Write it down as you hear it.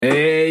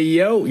Hey,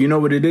 yo, you know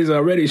what it is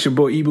already. It's your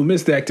boy, Evil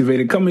Mr.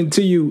 Activated, coming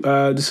to you.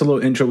 Just a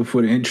little intro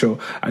before the intro.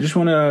 I just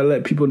want to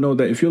let people know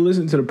that if you're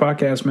listening to the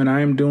podcast, man,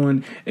 I am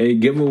doing a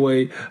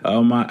giveaway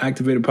on my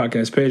Activated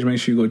podcast page. Make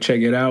sure you go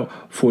check it out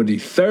for the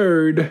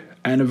third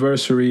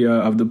anniversary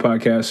of the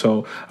podcast.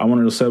 So I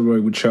wanted to celebrate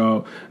with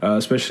y'all,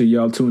 especially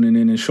y'all tuning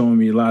in and showing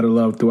me a lot of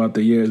love throughout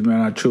the years, man.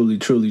 I truly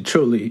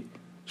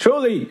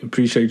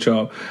appreciate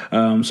y'all.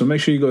 So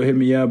make sure you go hit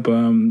me up.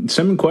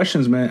 Send me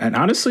questions, man. And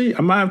honestly,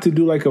 I might have to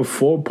do like a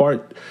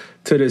 4-part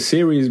to the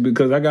series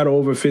because I got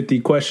over 50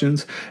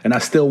 questions and I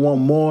still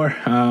want more.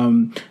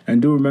 And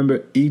do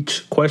remember,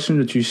 each question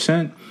that you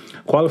sent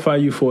qualify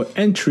you for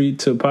entry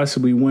to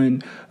possibly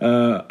win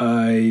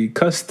a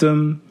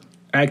custom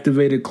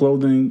activated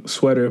clothing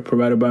sweater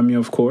provided by me,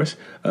 of course,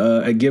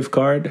 a gift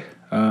card.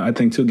 I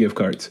think 2 gift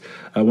cards.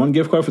 One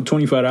gift card for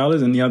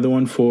 $25 and the other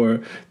one for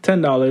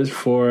 $10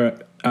 for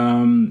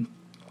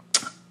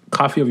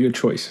coffee of your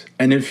choice.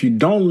 And if you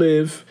don't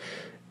live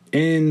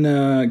in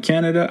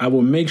Canada, I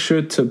will make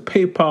sure to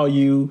PayPal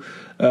you.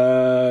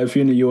 If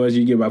you're in the US,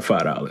 you get about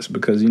 $5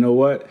 because you know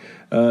what?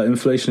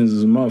 Inflation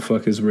is a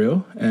motherfucker, is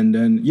real. And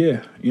then,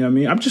 yeah, you know what I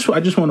mean? I just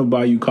want to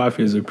buy you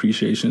coffee as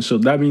appreciation. So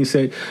that being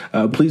said,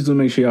 please do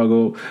make sure y'all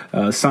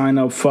go sign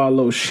up,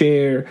 follow,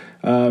 share.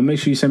 Make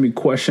sure you send me a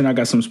question. I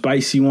got some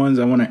spicy ones.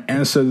 I want to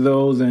answer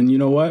those. And you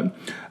know what?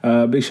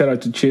 Big shout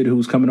out to Chid,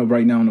 who's coming up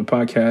right now on the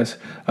podcast.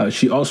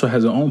 She also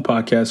has her own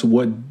podcast,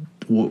 What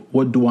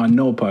Do I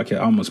Know podcast.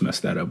 I almost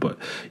messed that up, but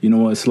you know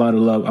what? It's a lot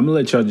of love. I'm gonna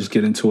let y'all just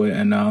get into it.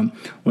 And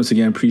once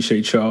again,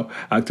 appreciate y'all.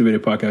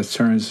 Activated Podcast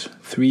turns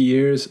 3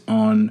 years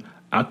on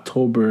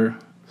October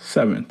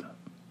 7th.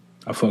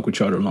 I fuck with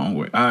y'all the long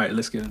way. All right,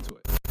 let's get into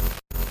it.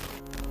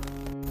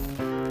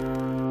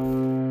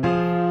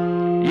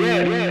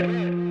 Yeah.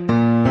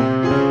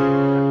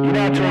 You're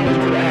now tuned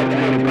into the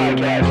Activated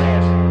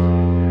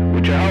Podcast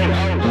with your host.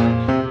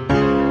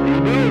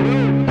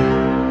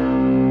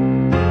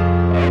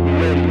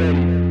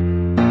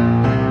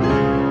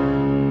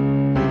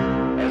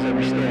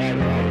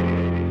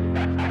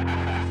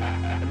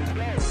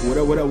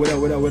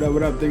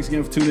 What up? Thanks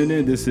again for tuning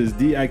in. This is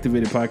the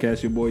Activated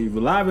Podcast, your boy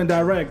Evil, live and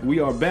direct. We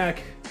are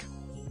back.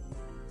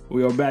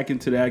 We are back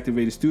into the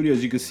Activated Studio.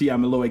 As you can see,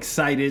 I'm a little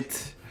excited.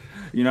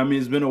 You know what I mean?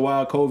 It's been a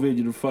while. COVID,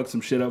 you know, fucked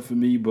some shit up for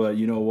me. But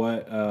you know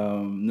what?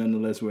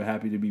 Nonetheless, we're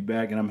happy to be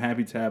back. And I'm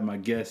happy to have my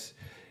guest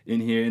in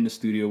here in the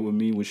studio with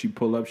me. When she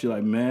pull up, she's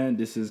like, man,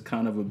 this is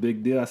kind of a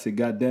big deal. I said,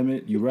 God damn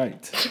it, you're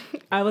right.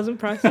 I was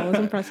impressed. I'm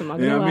not You gonna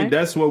know what lie. I mean?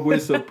 That's what we're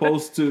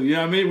supposed to, you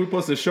know what I mean? We're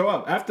supposed to show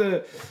up.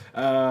 After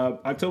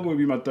October will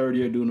be my 3rd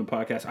year doing the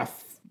podcast. I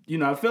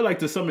feel like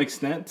to some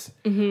extent,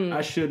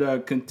 I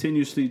should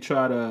continuously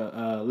try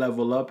to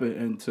level up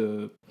and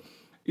to,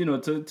 you know,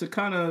 to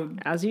kind of...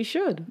 As you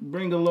should.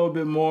 Bring a little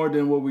bit more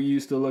than what we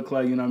used to look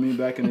like, you know what I mean,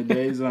 back in the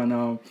days.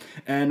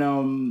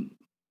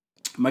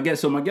 My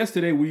guest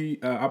today,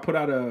 I put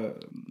out a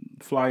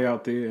flyer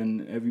out there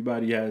and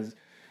everybody has...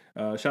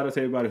 shout out to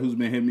everybody who's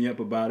been hitting me up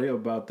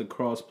about the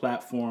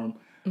cross-platform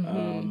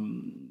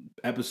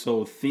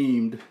episode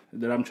themed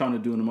that I'm trying to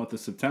do in the month of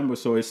September.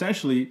 So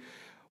essentially,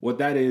 what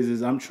that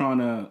is I'm trying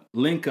to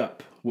link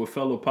up with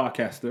fellow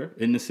podcaster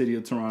in the city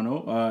of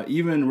Toronto,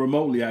 even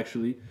remotely,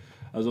 actually,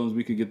 as long as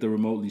we could get the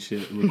remotely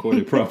shit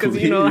recorded properly.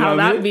 Because you know how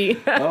that be.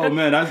 Oh,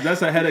 man,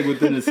 that's a headache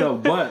within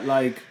itself. But,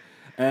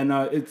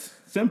 it's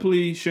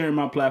simply sharing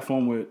my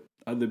platform with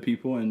other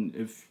people, and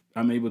if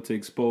I'm able to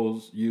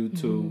expose you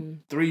to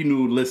 3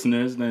 new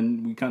listeners,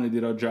 then we kind of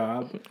did our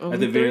job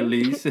at the very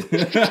least.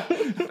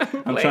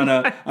 I'm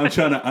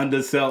trying to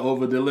undersell,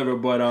 over deliver,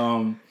 but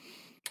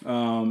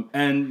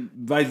and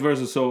vice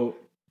versa. So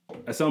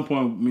at some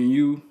point, me and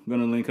you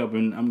gonna link up,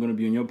 and I'm gonna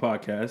be on your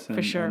podcast, and,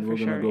 and we're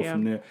gonna go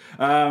from there.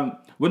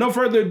 With no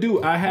further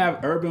ado, I have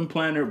Urban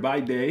Planner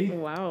by Day.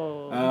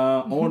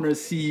 Wow. Owner,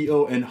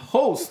 CEO, and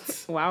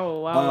host.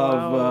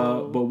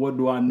 Wow. But What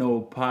Do I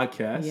Know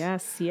podcast.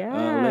 Yes.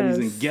 Ladies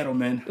and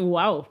gentlemen.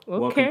 Wow. Okay.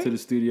 Welcome to the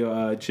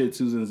studio. Chid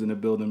Susan's in the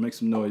building. Make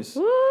some noise.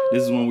 Woo.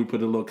 This is when we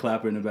put a little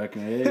clapper in the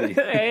background. Hey.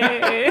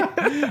 Hey.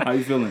 How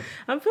you feeling?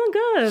 I'm feeling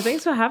good.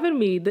 Thanks for having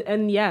me.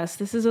 And yes,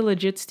 this is a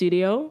legit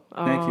studio.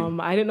 Thank you.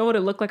 I didn't know what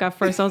it looked like at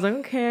first. I was like,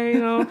 okay, you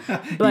know,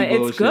 but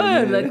it's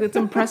good. Man. Like, it's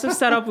impressive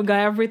setup. We got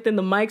everything,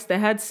 the mics, the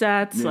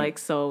headsets.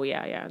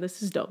 Yeah. Yeah.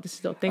 This is dope.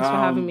 Thanks for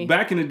having me.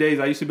 Back in the days,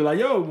 I used to be like,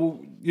 yo, well,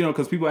 you know,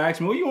 because people ask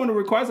me, what you want to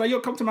request? Like, yo,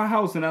 come to my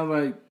house. And I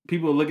was like,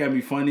 people look at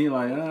me funny,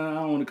 like, I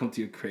don't want to come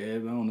to your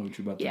crib. I don't know what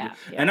you're about to do. Yeah.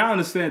 And I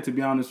understand, to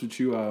be honest with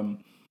you.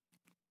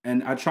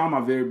 And I try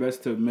my very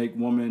best to make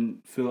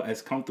women feel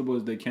as comfortable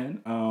as they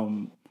can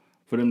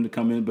for them to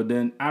come in. But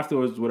then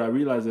afterwards, what I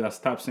realized is I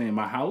stopped saying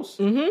my house.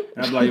 And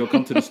I'm like, yo,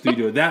 come to the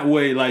studio. That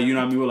way, like, you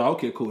know what I mean? We're like,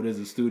 okay, cool, there's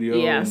a studio.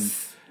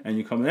 Yes. And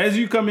you come in. As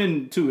you come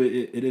in, too,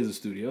 it is a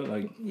studio.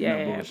 Like,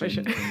 yeah, for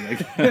sure. Like,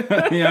 you know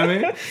what I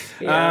mean?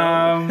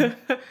 Yeah.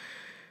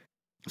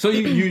 So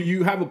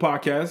you have a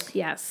podcast?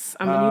 Yes,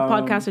 I'm a new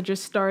podcast. I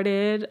just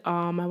started.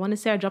 I want to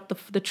say I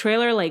dropped the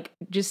trailer like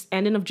just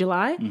ending of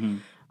July.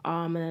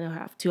 And then I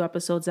have 2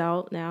 episodes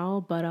out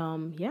now. But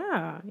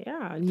yeah,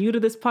 new to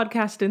this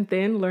podcasting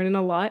thing, learning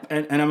a lot.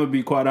 And I'm gonna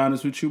be quite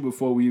honest with you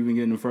before we even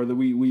get any further.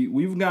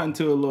 We've gotten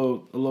to a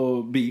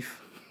little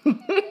beef a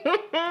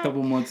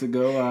couple months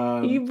ago.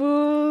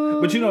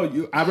 Ibu. But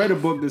I read a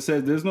book that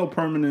says there's no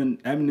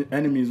permanent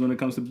enemies when it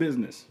comes to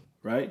business,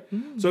 right?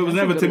 So it was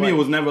never, to me, it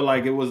was never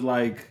like, it was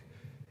like,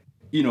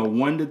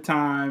 when the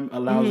time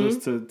allows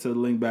us to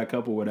link back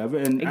up or whatever.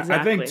 And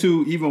I think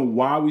too, even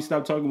why we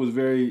stopped talking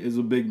is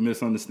a big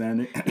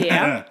misunderstanding.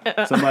 Yeah.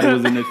 Somebody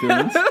was in their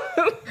feelings.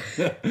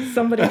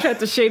 Somebody tried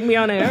to shade me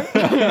on air.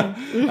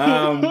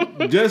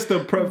 Just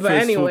to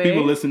preface for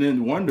people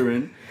listening,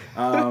 wondering,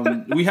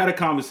 we had a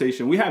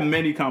conversation. We had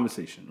many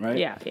conversations, right?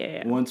 Yeah.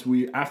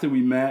 After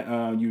we met,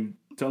 you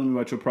telling me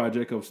about your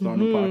project of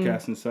starting a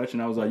podcast and such,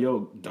 and I was like,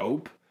 yo,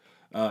 dope.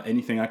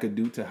 Anything I could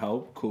do to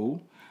help,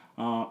 cool.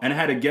 And I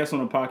had a guest on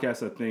the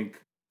podcast, I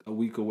think, a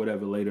week or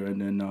whatever later.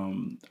 And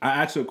then I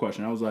asked her a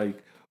question. I was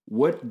like,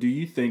 what do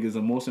you think is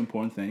the most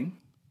important thing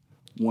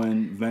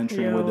when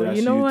venturing, whether that's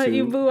you know what,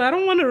 Ibu? I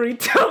don't want to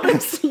retell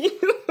this to you.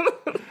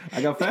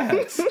 I got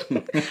facts. All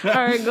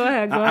right, go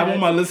ahead. I want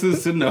my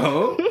listeners to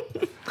know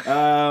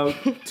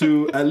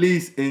to at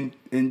least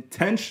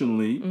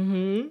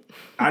intentionally,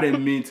 I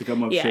didn't mean to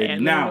come up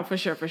shady. No, for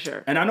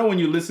sure. And I know when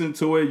you listen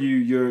to it,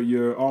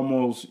 you're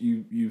almost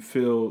you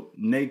feel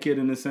naked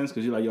in a sense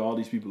because you're like, yo, all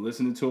these people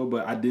listening to it,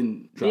 but I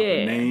didn't drop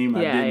a name.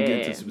 I didn't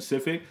get to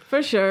specific.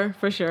 For sure.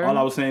 All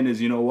I was saying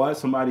is, you know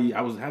what?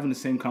 I was having the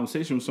same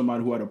conversation with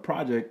somebody who had a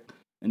project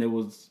and it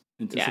was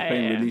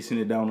anticipating releasing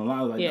it down the line.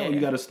 I was like, you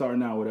got to start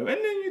now, whatever. And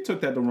then you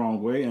took that the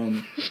wrong way,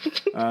 and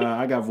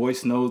I got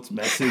voice notes,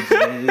 messages.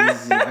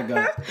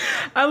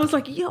 I was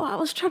like, yo, I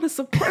was trying to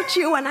support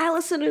you, and I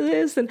listened to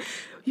this, and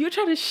you're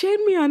trying to shade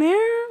me on air?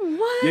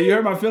 What? Yeah, you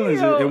hurt my feelings.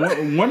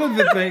 And one of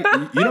the things,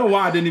 you know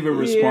why I didn't even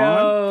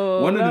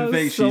respond? One of the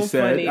things she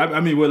said, I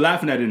mean, we're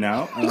laughing at it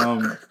now.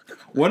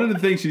 One of the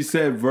things she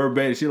said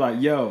verbatim, she's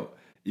like, yo,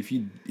 if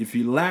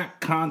you lack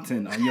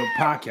content on your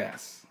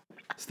podcast,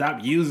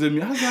 stop using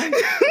me. I was like,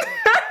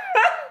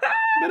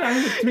 been out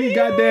here for 3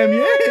 goddamn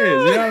years.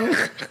 You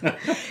know?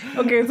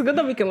 Okay, it's good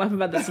that we can laugh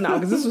about this now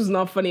because this was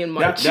not funny in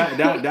March.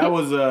 That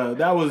was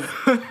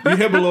you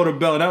hit below the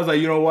belt. And I was like,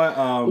 you know what?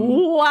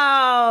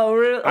 Wow,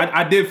 really?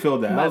 I did feel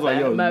that. I was like,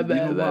 yo, my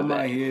bad, you know what?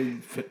 I'm here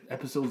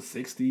episode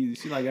 60.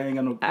 She's like, I ain't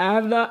got no. I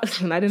have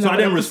not. I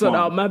didn't respond.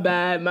 Oh, my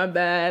bad.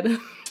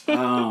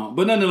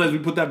 But nonetheless, we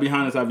put that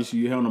behind us. Obviously,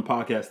 you're here on the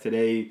podcast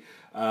today,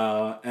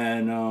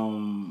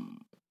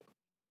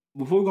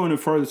 before we go any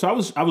further, so I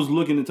was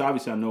looking into,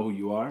 obviously I know who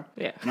you are.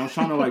 Yeah. And I was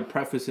trying to like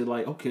preface it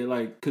like, okay,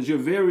 like, because you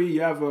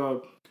have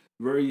a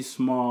very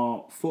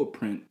small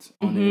footprint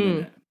on the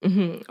internet.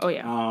 Mm-hmm. Oh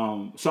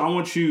yeah. So I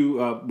want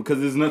you, because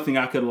there's nothing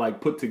I could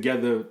like put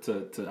together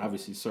to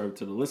obviously serve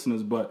to the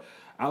listeners, but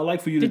I would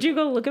like for you to. Did you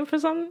go looking for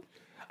something?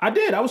 I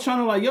did. I was trying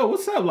to like, yo,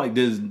 what's up? Like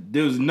there's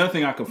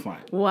nothing I could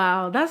find.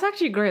 Wow. That's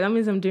actually great. That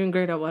means I'm doing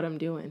great at what I'm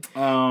doing.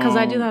 Because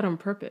I do that on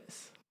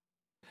purpose.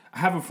 I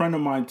have a friend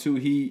of mine too.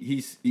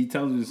 He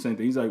tells me the same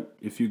thing. He's like,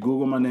 if you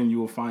Google my name, you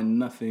will find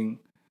nothing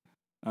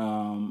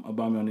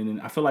about me on the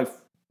internet. I feel like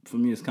for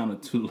me, it's kind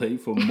of too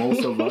late for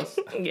most of us.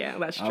 Yeah,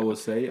 that's true. I would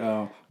say.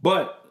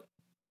 But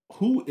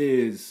who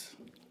is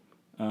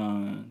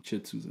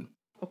Chit Susan?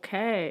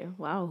 Okay.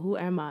 Wow. Who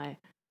am I?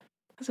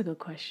 That's a good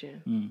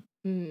question.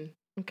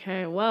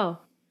 Okay.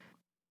 Well,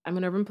 I'm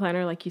an urban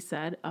planner, like you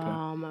said. Okay.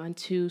 I went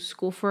to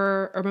school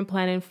for urban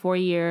planning 4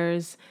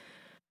 years.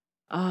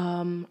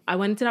 I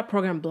went into that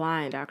program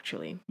blind,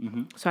 actually.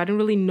 Mm-hmm. So I didn't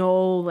really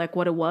know like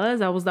what it was.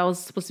 That was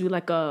supposed to be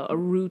like a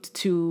route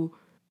to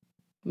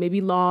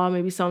maybe law,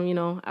 maybe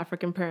some,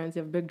 African parents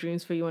have big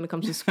dreams for you when it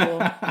comes to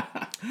school.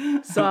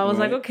 So I was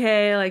like,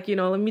 okay, like,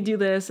 let me do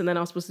this. And then I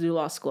was supposed to do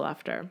law school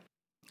after.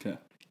 Okay.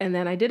 And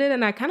then I did it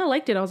and I kind of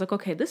liked it. I was like,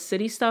 okay, this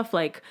city stuff,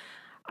 like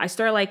I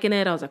started liking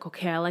it. I was like,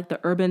 okay, I like the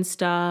urban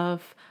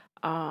stuff.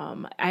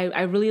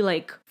 I really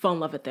like fell in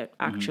love with it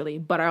actually,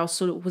 but I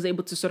also was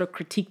able to sort of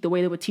critique the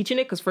way they were teaching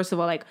it. Cause first of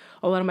all, like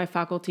a lot of my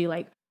faculty,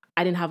 like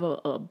I didn't have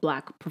a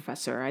black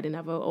professor. I didn't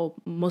have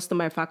most of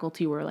my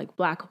faculty were like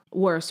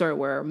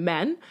were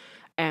men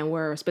and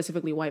were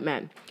specifically white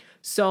men.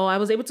 So I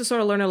was able to sort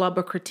of learn a lot,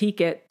 but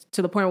critique it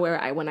to the point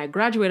where when I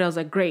graduated, I was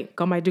like, great,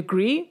 got my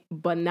degree,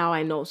 but now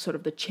I know sort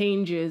of the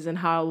changes and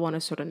how I want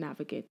to sort of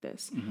navigate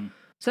this. Mm-hmm.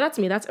 So that's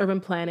me. That's urban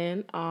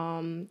planning.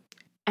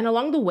 And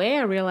along the way,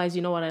 I realized,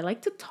 you know what? I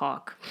like to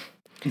talk.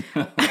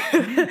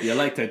 You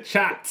like to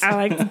chat. I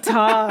like to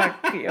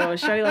talk.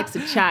 Shawty likes to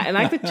chat. And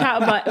I like to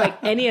chat about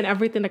like any and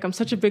everything. Like I'm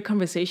such a big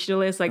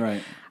conversationalist. Like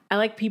right. I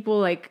like people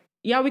like,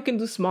 yeah, we can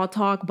do small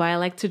talk, but I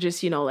like to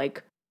just,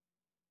 like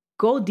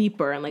go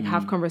deeper and like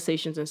have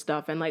conversations and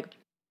stuff. And like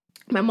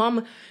my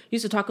mom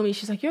used to talk to me.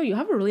 She's like, yo, you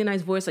have a really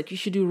nice voice. Like you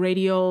should do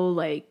radio.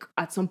 Like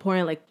at some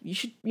point, like you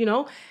should,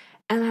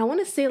 And I want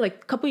to say like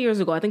a couple years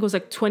ago, I think it was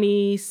like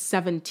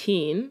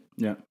 2017.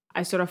 Yeah.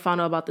 I sort of found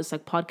out about this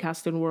like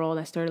podcasting world.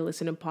 I started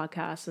listening to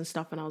podcasts and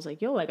stuff. And I was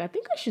like, yo, like, I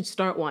think I should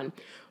start one.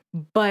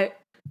 But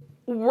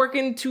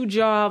working 2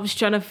 jobs,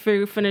 trying to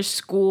finish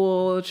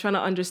school, trying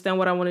to understand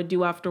what I want to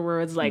do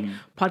afterwards. Like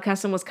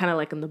podcasting was kind of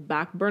like in the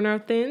back burner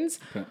of things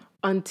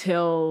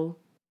until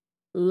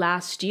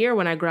last year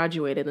when I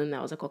graduated, and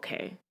I was like,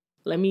 okay,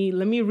 let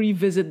me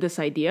revisit this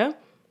idea.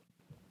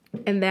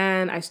 And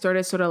then I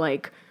started sort of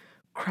like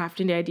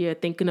crafting the idea,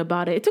 thinking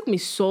about it. It took me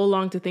so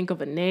long to think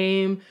of a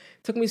name.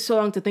 It took me so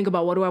long to think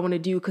about what do I want to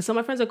do. Because some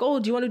of my friends were like, oh,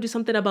 do you want to do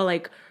something about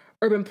like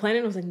urban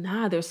planning? I was like,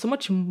 nah, there's so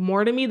much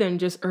more to me than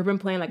just urban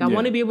planning. Like I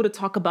want to be able to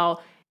talk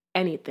about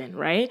anything,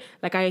 right?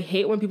 Like I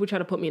hate when people try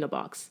to put me in a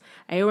box.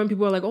 I hate when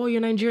people are like, oh, you're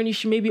Nigerian, you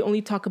should maybe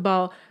only talk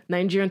about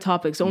Nigerian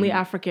topics, only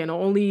African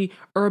or only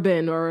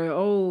urban, or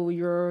oh,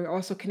 you're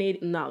also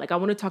Canadian. No, like I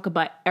want to talk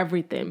about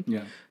everything.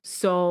 Yeah.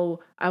 So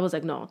I was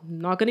like, no,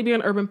 not going to be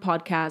an urban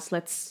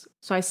podcast.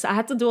 So I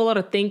had to do a lot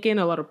of thinking,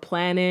 a lot of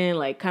planning,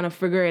 like kind of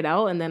figure it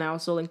out. And then I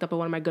also linked up with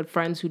one of my good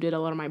friends who did a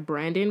lot of my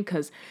branding,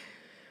 because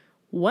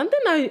one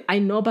thing I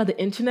know about the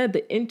internet,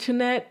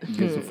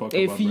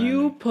 if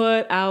you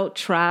put out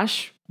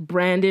trash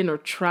branding or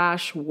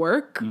trash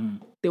work,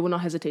 they will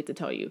not hesitate to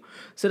tell you.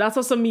 So that's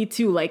also me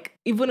too. Like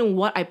even in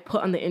what I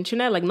put on the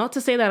internet, like not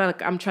to say that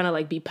like, I'm trying to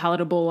like be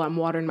palatable, I'm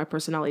watering my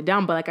personality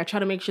down, but like I try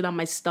to make sure that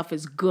my stuff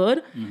is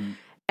good.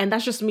 And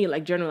that's just me.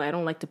 Like generally, I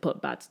don't like to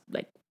put bad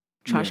like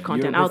trash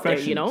content out there,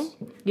 you know?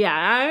 Yeah,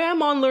 I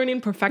am on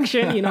learning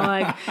perfection, you know,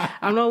 like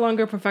I'm no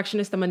longer a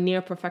perfectionist, I'm a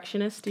near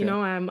perfectionist, you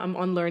know, I'm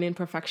on learning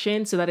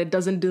perfection so that it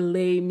doesn't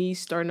delay me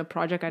starting a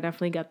project. I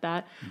definitely get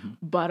that.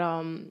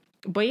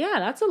 But yeah,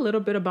 that's a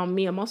little bit about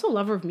me. I'm also a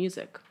lover of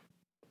music.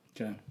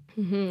 Okay.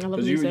 I love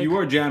Because music. you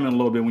were jamming a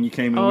little bit when you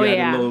came in. We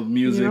had a little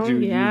music. You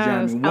were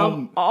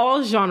jamming.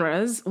 All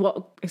genres,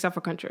 well, except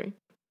for country.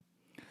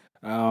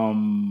 Yeah,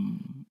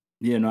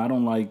 no, I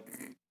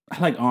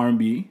like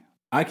R&B.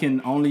 I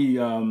can only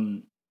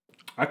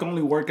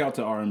work out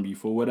to R&B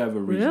for whatever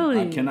reason. Really?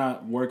 I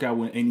cannot work out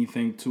with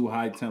anything too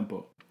high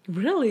tempo.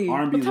 Really?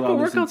 R&B what type of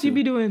workouts you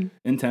be doing?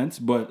 Intense,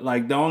 but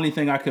like the only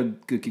thing I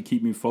could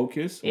keep me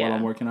focused while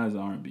I'm working out is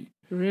R&B.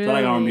 Really? So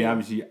like R&B,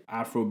 obviously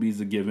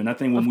Afrobeat's a given. I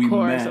think when we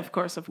met at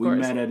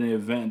an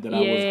event that I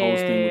was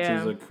hosting, which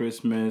is a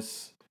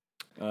Christmas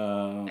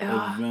event.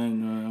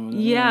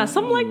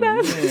 Something like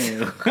that.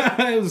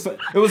 Yeah. it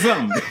was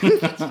something.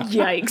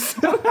 Yikes.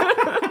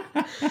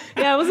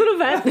 Yeah, it was an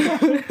event.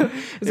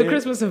 It was a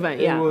Christmas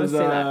event. Yeah, it was,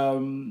 let's say that.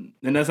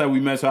 And that's how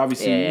we met. So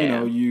obviously, you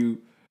know, you.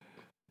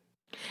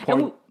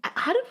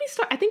 How did we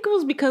start? I think it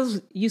was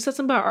because you said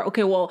something about,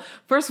 okay, well,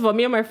 first of all,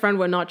 me and my friend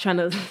were not trying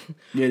to.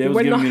 Yeah, they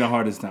was giving me the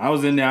hardest time. I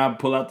was in there, I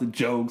pull out the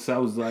jokes. I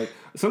was like,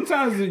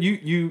 sometimes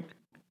you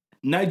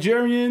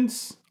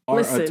Nigerians are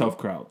a tough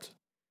crowd.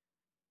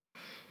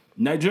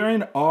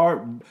 Nigerian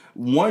are,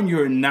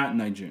 you're not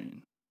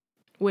Nigerian.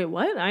 Wait,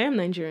 what? I am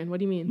Nigerian. What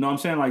do you mean? No, I'm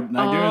saying like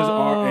Nigerians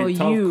are a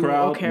tough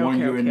crowd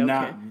you're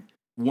not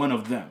one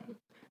of them,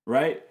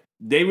 right?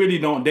 They really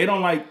don't. They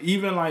don't like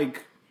even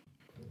like,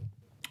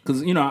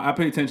 because you know I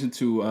pay attention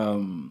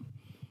to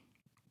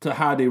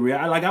how they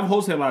react. Like I've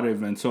hosted a lot of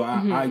events, so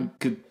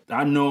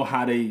I know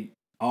how they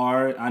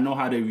are. I know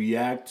how they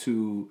react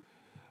to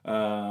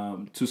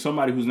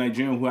somebody who's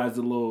Nigerian who has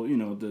the little, you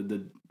know,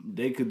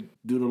 they could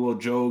do the little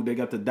joke. They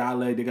got the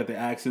dialect. They got the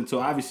accent. So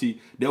obviously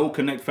they will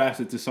connect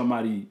faster to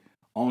somebody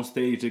on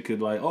stage. It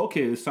could like,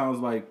 okay, it sounds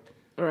like,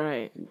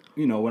 right,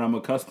 you know, what I'm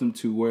accustomed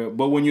to.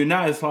 But when you're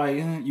not, it's like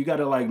you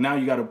gotta like now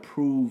you gotta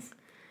prove.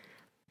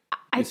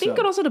 I think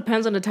it also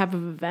depends on the type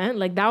of event.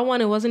 Like that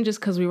one, it wasn't just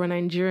because we were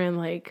Nigerian.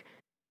 Like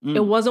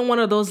it wasn't one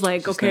of those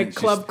like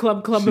club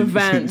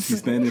events. She's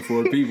standing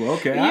for people.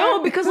 Okay,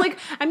 because like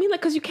I mean,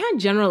 like because you can't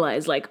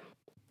generalize. Like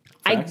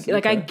facts,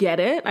 I get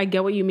it. I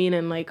get what you mean,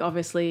 and like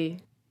obviously,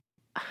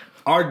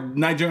 are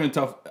Nigerian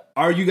tough?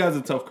 Are you guys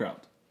a tough crowd?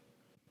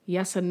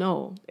 Yes and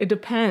no. It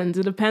depends.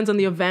 It depends on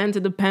the event.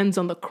 It depends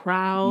on the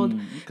crowd.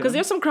 Because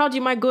there's some crowds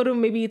you might go to,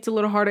 maybe it's a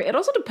little harder. It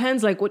also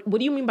depends, like, what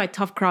do you mean by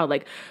tough crowd?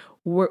 Like,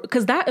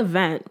 because that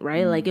event,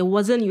 right? Like, it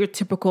wasn't your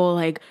typical,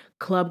 like,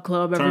 club,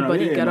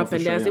 everybody get up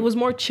and dance. It was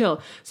more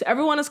chill. So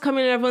everyone is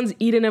coming and everyone's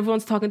eating,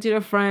 everyone's talking to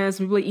their friends.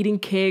 Some people are eating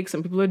cakes,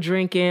 some people are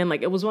drinking.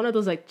 Like, it was one of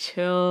those, like,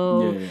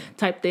 chill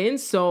type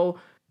things. So,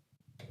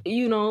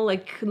 you know,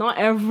 like not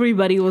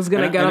everybody was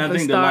gonna get up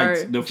and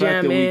start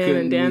jamming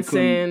and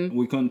dancing.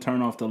 We couldn't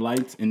turn off the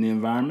lights in the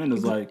environment.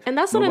 It's like, and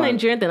that's not a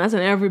Nigerian thing. That's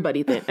an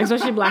everybody thing,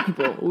 especially Black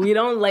people. We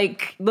don't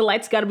like the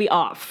lights. Got to be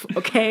off.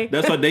 Okay.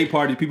 That's why day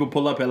parties people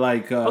pull up at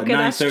like 9:30.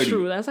 That's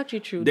true. That's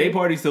actually true. Day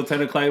parties till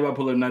 10 o'clock. I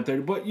pull up at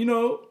 9:30. But you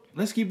know,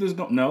 let's keep this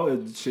going. No,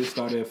 it should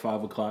start at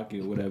 5 o'clock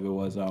or whatever it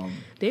was.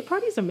 Day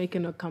parties are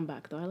making a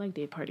comeback though. I like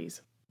day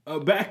parties.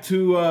 Back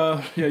to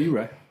yeah, you're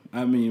right.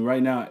 I mean,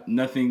 right now,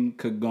 nothing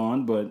could go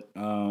on, but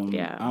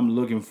I'm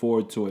looking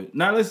forward to it.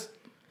 Now, let's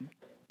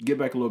get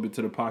back a little bit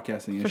to the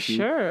podcasting issue. For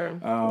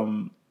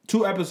sure.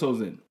 2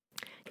 episodes in.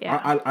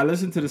 Yeah. I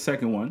listened to the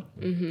second one,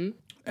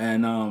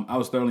 and I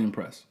was thoroughly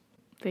impressed.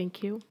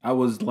 Thank you. I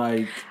was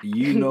like,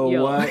 you know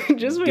what?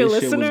 Just for your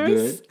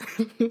listeners.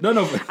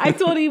 No. I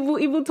told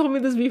Ibu told me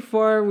this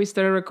before we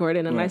started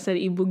recording, and I said,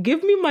 Ibu,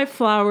 give me my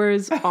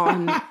flowers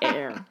on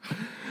air.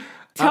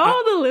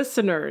 Tell the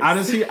listeners.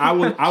 Honestly, I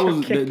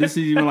was. This is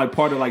even like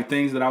part of like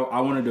things that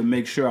I wanted to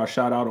make sure I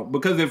shout out on,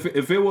 because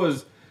if it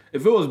was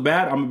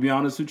bad, I'm gonna be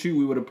honest with you,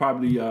 we would have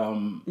probably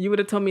you would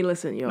have told me,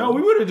 listen, yo. No,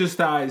 we would have just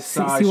started.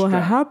 See what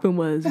had happened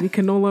was we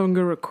can no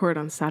longer record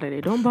on Saturday.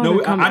 Don't bother.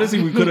 No,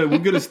 honestly, we could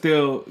have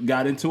still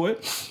got into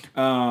it.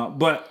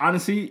 But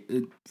honestly,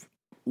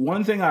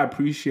 one thing I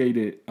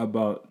appreciated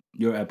about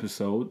your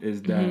episode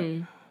is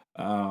that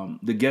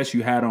the guest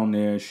you had on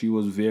there, she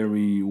was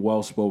very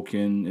well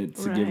spoken.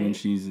 It's a given.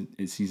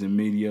 She's in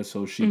media,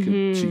 so she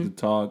could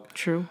talk.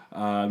 True.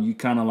 You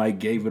kind of like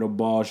gave it a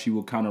ball. She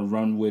would kind of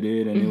run with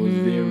it, and it was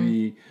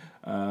very.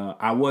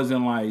 I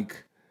wasn't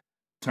like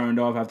turned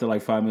off after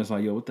like 5 minutes.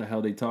 Like, yo, what the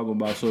hell they talking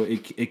about? So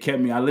it kept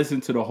me. I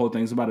listened to the whole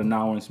thing. It's about an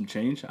hour and some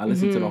change. I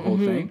listened to the whole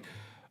thing.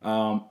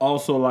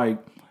 Also, like.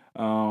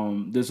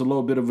 There's a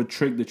little bit of a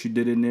trick that you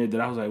did in there that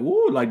I was like,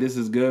 woo, like this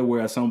is good,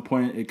 where at some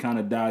point it kind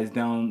of dies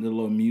down, the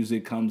little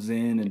music comes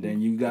in, and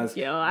then you guys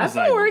I've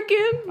been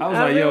working. I was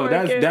like, yo,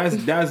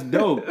 that's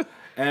dope.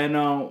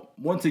 And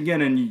once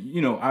again, and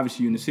you know,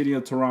 obviously you're in the city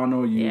of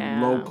Toronto, you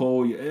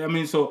local. I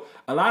mean, so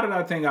a lot of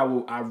that thing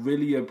I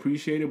really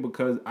appreciate it,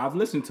 because I've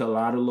listened to a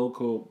lot of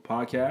local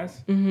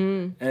podcasts,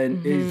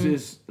 and it's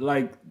just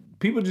like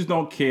people just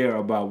don't care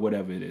about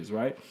whatever it is,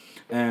 right?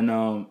 And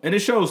it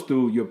shows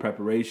through your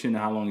preparation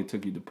and how long it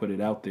took you to put it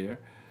out there,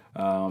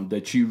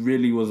 that you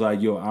really was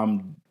like, yo,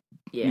 I'm,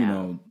 you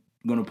know,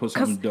 gonna put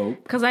something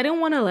dope. Because I didn't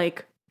want to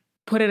like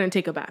put it and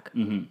take it back.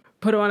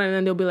 Put it on and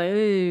then they'll be like,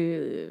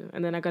 ugh.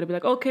 And then I gotta be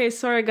like, okay,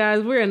 sorry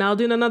guys, we're now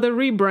doing another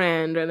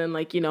rebrand. And then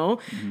like, you know,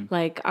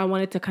 like I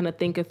wanted to kind of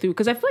think it through,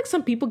 because I feel like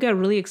some people get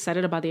really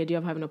excited about the idea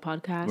of having a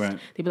podcast. Right.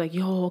 They'd be like,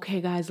 yo,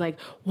 okay guys, like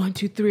 1,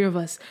 2, 3 of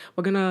us,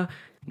 we're gonna.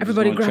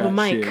 Everybody grab a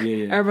mic.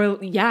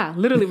 Everybody,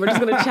 literally, we're just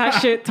gonna chat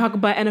shit, talk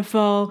about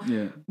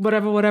NFL,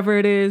 whatever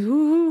it is.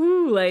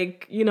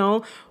 Like, you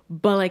know.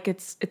 But like,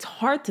 it's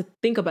hard to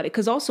think about it,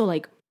 because also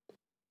like,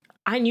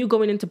 I knew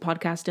going into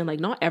podcasting, like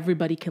not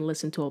everybody can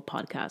listen to a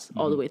podcast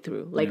all the way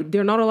through. Like,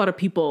 there are not a lot of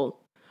people.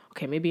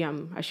 Okay, maybe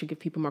I should give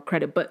people more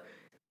credit, but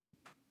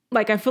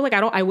like, I feel like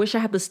I wish I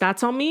had the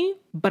stats on me,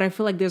 but I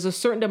feel like there's a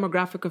certain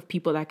demographic of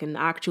people that can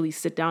actually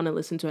sit down and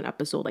listen to an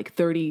episode, like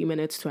 30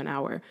 minutes to an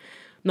hour.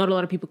 Not a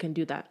lot of people can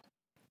do that.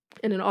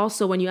 And then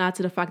also when you add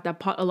to the fact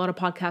that a lot of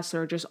podcasts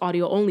are just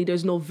audio only,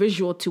 there's no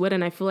visual to it.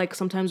 And I feel like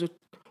sometimes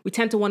we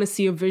tend to want to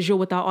see a visual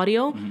without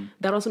audio.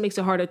 That also makes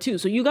it harder too.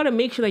 So you got to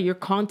make sure that your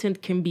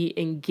content can be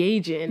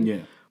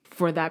engaging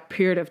for that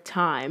period of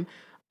time.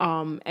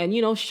 And,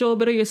 you know, show a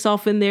bit of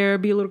yourself in there,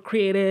 be a little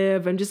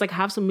creative, and just like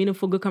have some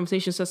meaningful, good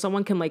conversations, so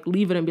someone can like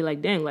leave it and be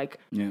like, dang, like,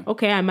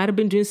 okay, I might have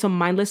been doing some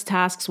mindless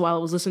tasks while I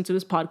was listening to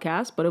this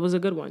podcast, but it was a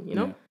good one, you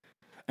know?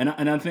 And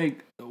I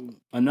think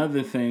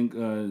another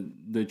thing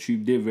that you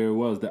did very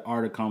well is the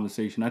art of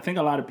conversation. I think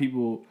a lot of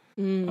people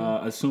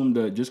assume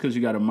that just because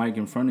you got a mic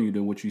in front of you,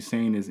 that what you're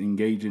saying is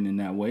engaging in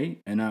that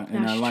way. And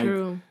I like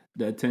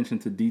the attention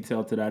to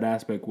detail to that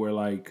aspect, where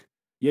like,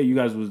 you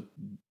guys was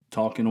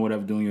talking or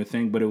whatever, doing your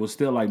thing, but it was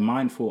still like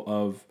mindful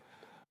of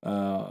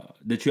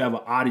that you have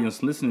an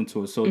audience listening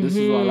to it. So this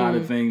is a lot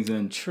of things,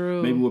 and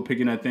maybe we're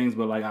picking at things,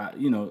 but like,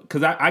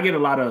 because I get a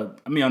lot of,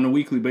 I mean, on a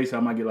weekly basis, I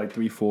might get like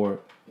 3, 4,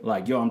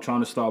 like, yo, I'm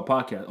trying to start a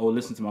podcast. Oh,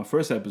 listen to my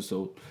first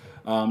episode.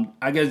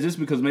 I guess just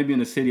because maybe in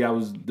the city I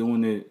was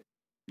doing it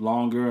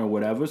longer or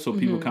whatever, so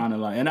people kind of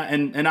like,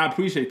 and I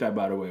appreciate that,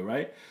 by the way,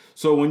 right?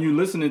 So when you're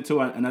listening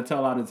to it, and I tell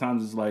a lot of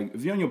times, it's like,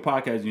 if you're on your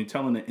podcast and you're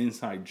telling an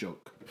inside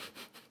joke,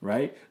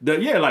 right?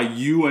 Like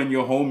you and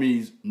your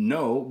homies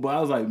know, but I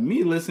was like,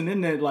 me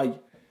listening to it, like,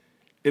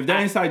 if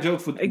that inside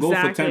joke goes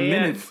for 10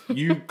 minutes,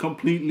 you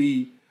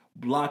completely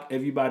block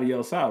everybody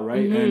else out,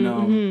 right?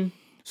 And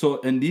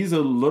so, and these are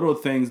little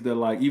things that,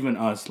 like, even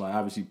us, like,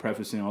 obviously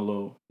prefacing a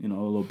little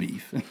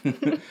beef,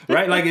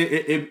 right? Like,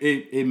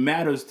 it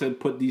matters to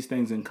put these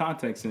things in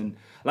context. And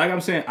like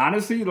I'm saying,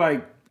 honestly,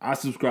 like, I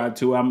subscribe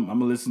to, I'm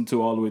gonna listen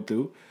to all the way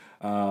through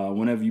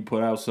whenever you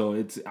put out.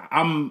 So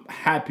I'm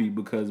happy,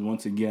 because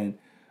once again,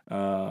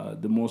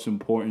 the most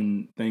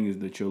important thing is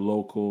that you're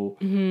local.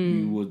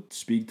 You would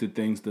speak to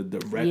things that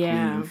directly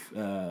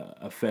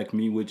affect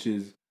me, which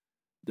is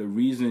the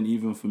reason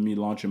even for me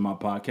launching my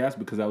podcast,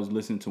 because I was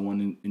listening to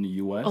one in the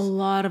U.S. A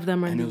lot of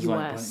them are in the U.S.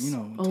 Like, but, you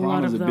know,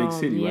 Toronto's a big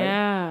city, right?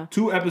 Yeah.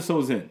 2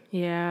 episodes in.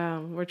 Yeah,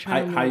 we're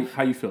trying to move.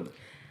 How you feeling?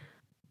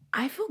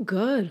 I feel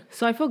good.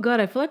 So I feel good.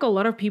 I feel like a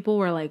lot of people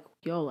were like,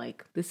 yo,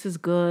 like, this is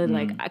good.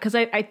 Like, because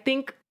I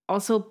think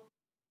also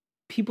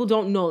people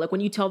don't know. Like,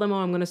 when you tell them,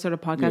 oh, I'm going to start a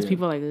podcast,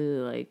 people are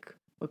like,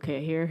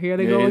 okay, here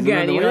they go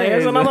again. You know,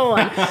 here's another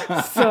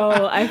one.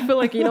 So I feel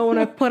like, you know, when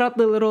I put out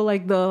the little,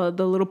 like, the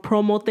little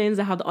promo things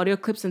that have the audio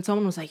clips, and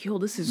someone was like, yo,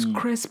 this is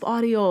crisp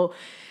audio.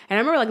 And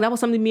I remember, like, that was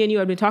something me and you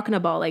had been talking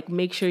about, like,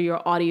 make sure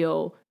your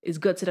audio is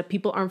good so that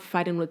people aren't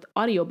fighting with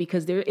audio,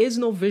 because there is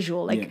no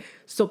visual. Like,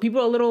 so people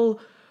are a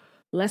little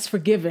less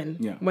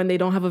forgiven when they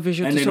don't have a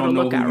visual to sort of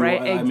look at,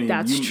 right? I mean,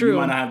 that's true. You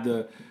might not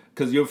have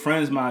because your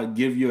friends might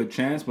give you a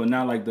chance, but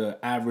not like the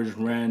average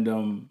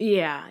random.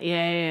 Yeah,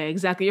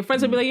 exactly. Your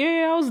friends will be like,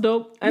 yeah, I was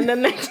dope. And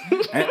then next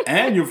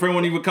and your friend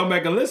won't even come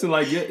back and listen.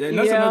 Like, yeah, and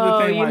that's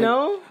another thing. Like, you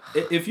know?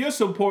 If you're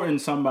supporting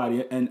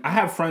somebody, and I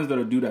have friends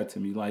that'll do that to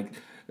me, like,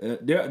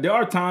 there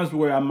are times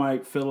where I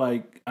might feel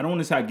like, I don't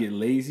want to say I get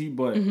lazy,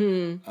 but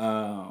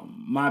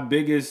my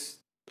biggest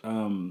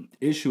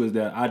issue is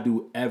that I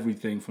do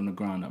everything from the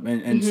ground up,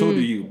 and so do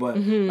you. But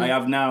like,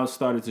 I've now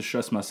started to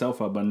stress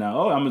myself out. But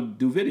now, I'm gonna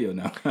do video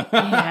now.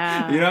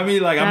 Yeah, you know what I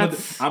mean? Like,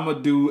 I'm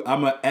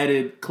gonna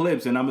edit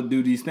clips, and I'm gonna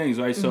do these things,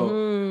 right?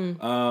 So,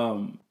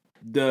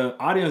 the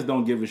audience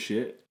don't give a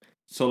shit.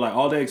 So like,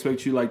 all they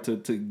expect you like to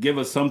give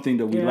us something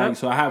that we like.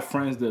 So I have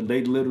friends that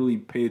they literally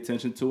pay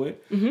attention to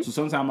it. So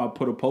sometimes I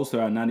put a poster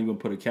out and not even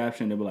put a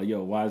caption. They'll be like,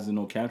 yo, why is there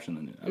no caption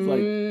in it? I was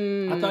like,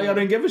 I thought y'all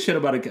didn't give a shit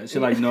about it. She's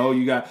like, no,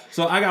 you got.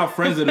 So I got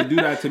friends that'll do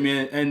that to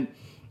me, and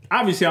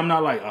obviously I'm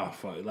not like, oh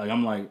fuck, like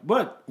I'm like,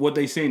 but what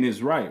they saying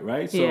is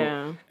right?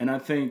 So and I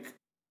think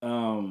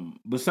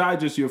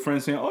besides just your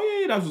friends saying, oh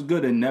yeah, that was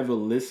good, and never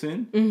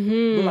listen,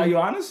 but like, yo,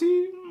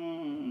 honestly,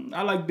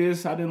 I like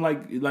this. I didn't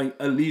like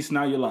at least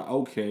now you're like,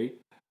 okay.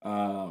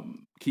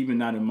 Keeping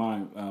that in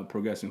mind,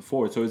 progressing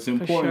forward. So it's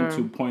important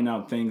to point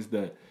out things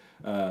that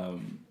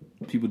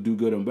people do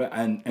good and bad.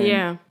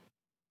 And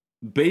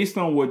based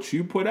on what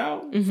you put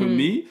out, for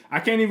me, I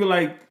can't even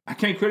I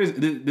can't criticize.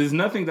 There's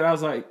nothing that I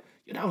was like,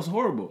 yeah, that was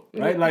horrible,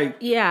 right? Like,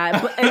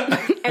 but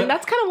and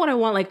that's kind of what I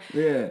want. Like,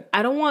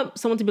 I don't want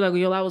someone to be like,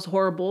 yo, that was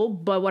horrible.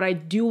 But what I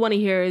do want to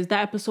hear is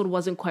that episode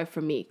wasn't quite for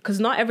me,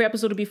 because not every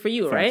episode will be for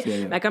you, right?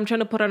 Like, I'm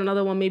trying to put out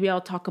another one. Maybe I'll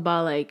talk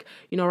about, like,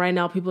 you know, right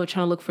now people are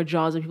trying to look for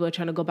jobs, and people are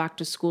trying to go back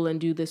to school and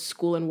do this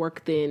school and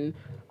work thing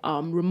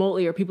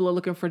remotely, or people are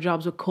looking for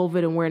jobs with COVID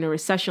and we're in a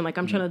recession. Like,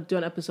 I'm trying to do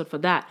an episode for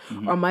that,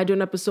 or am I doing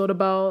an episode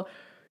about,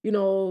 you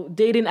know,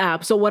 dating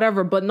apps or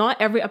whatever, but not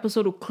every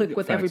episode will click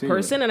with every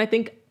person. And I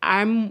think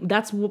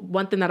that's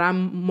one thing that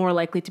I'm more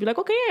likely to be like,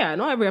 okay, yeah,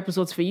 not every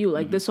episode's for you.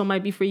 Like, this one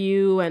might be for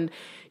you. And,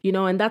 you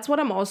know, and that's what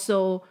I'm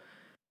also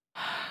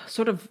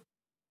sort of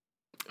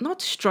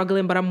not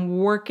struggling, but I'm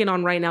working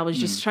on right now, is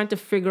just trying to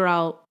figure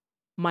out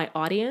my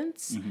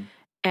audience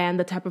and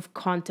the type of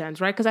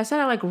content, right? Because I said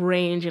I like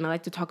range and I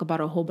like to talk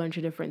about a whole bunch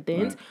of different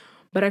things,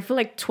 but I feel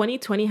like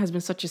 2020 has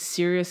been such a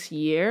serious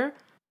year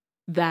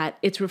that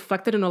it's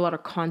reflected in a lot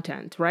of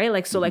content, right?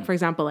 Like, so like, for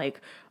example, like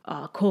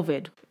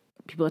COVID,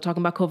 people are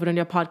talking about COVID on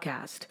their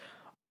podcast.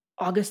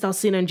 August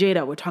Alsina and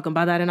Jada, we're talking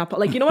about that in our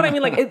like, you know what I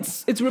mean? Like,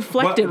 it's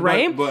reflected,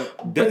 right?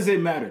 But does it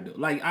matter though?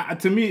 Like,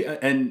 to me,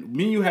 and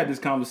me and you had this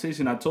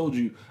conversation, I told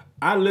you,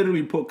 I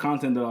literally put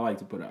content that I like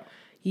to put out.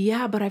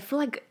 Yeah, but I feel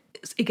like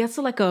it gets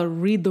to like a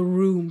read the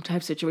room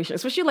type situation,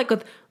 especially like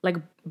with like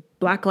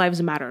Black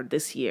Lives Matter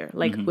this year,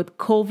 like with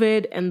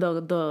COVID and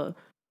the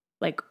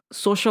like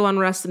social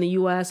unrest in the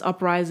US,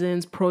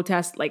 uprisings,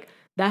 protests, like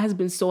that has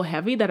been so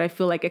heavy that I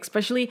feel like,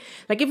 especially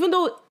like, even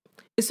though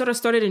it sort of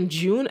started in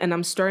June and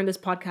I'm starting this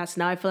podcast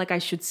now, I feel like I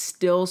should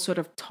still sort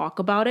of talk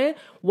about it.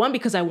 One,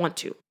 because I want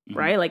to,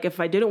 right? Like, if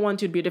I didn't want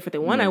to, it'd be a different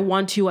thing. One, I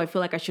want to, I feel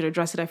like I should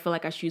address it. I feel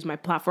like I should use my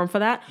platform for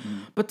that.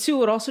 But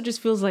two, it also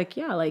just feels like,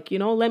 yeah, like, you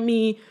know, let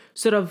me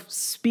sort of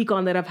speak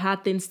on that. I've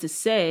had things to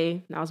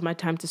say. Now's my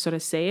time to sort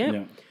of say it.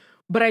 Yeah.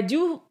 But I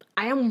don't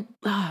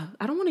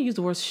want to use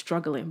the word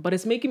struggling, but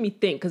it's making me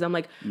think, because I'm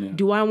like,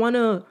 do I want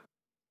to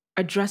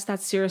address that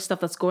serious stuff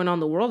that's going on in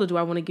the world, or do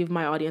I want to give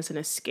my audience an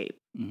escape?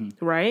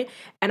 Right?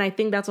 And I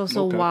think that's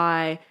also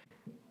why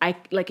I,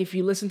 like, if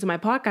you listen to my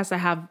podcast, I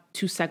have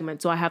two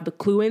segments. So I have the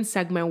Clue In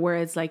segment where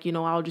it's like, you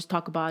know, I'll just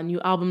talk about a new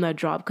album that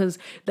dropped, because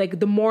like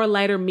the more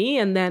lighter me,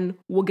 and then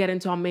we'll get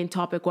into our main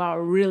topic where I'll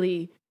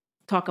really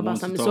talk about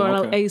something.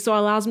 So it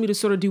allows me to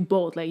sort of do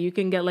both. Like, you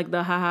can get like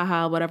the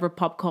whatever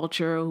pop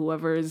culture,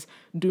 whoever is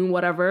doing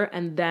whatever,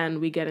 and then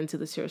we get into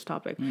the serious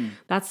topic.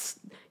 That's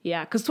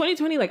because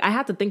 2020, like, I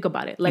had to think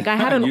about it. Like, I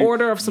had an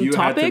order of some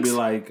topics.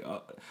 Had to be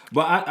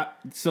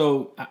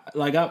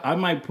like, I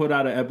might put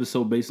out an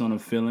episode based on a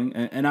feeling,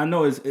 and I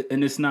know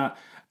it's not.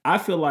 I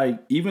feel like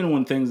even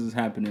when things is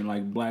happening,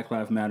 like Black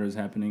Lives Matter is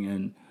happening,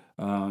 and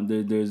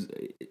there's,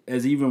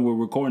 as even we're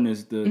recording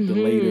this, the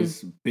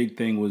latest big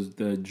thing was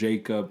the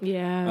Jacob.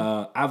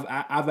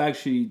 I've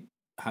actually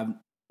have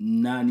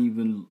not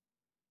even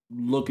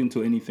looked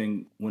into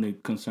anything when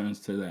it concerns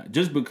to that,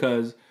 just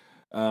because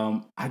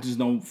I just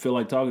don't feel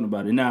like talking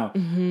about it now.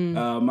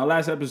 My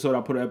last episode,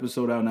 I put an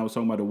episode out and I was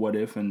talking about a what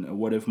if, and a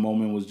what if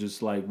moment was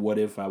just like, what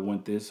if I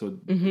want this, or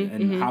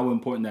and how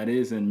important that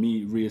is, and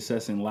me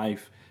reassessing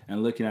life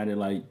and looking at it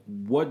like,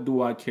 what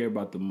do I care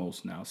about the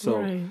most now?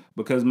 So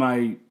because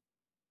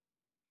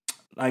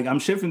I'm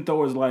shifting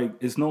towards, like,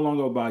 it's no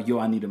longer about, yo,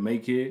 I need to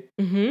make it.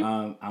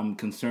 I'm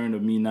concerned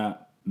of me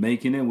not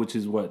making it, which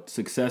is what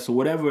success or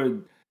whatever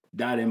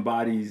that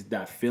embodies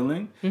that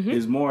feeling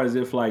is more as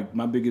if, like,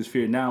 my biggest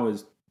fear now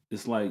is,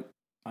 it's like,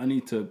 I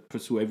need to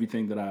pursue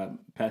everything that I'm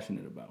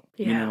passionate about.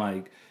 Meaning,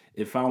 like,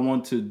 if I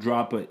want to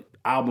drop an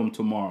album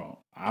tomorrow,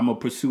 I'm going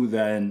to pursue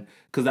that, and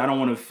because I don't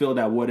want to feel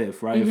that what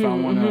if, right? If I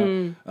want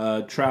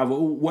to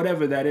travel,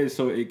 whatever that is.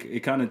 So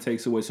it kind of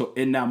takes away. So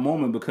in that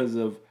moment, because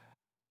of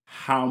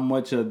how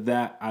much of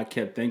that I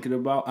kept thinking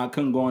about. I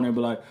couldn't go on there and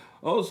be like,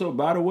 oh, so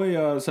by the way,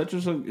 such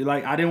and such.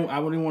 Like I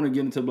wouldn't want to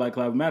get into Black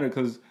Lives Matter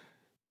because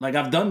like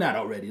I've done that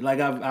already. Like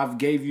I've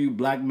gave you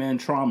Black Man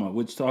Trauma,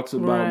 which talks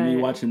about me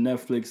watching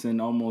Netflix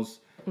and almost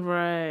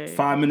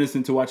 5 minutes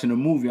into watching a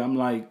movie, I'm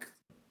like,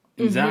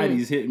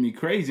 anxiety's hitting me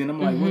crazy, and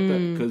I'm like, what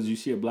the? Because you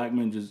see a black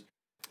man just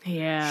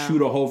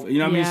shoot a whole, you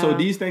know what I mean? So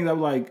these things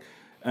I'm like,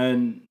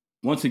 and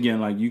once again,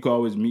 like you can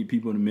always meet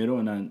people in the middle,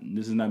 and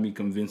this is not me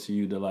convincing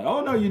you to like,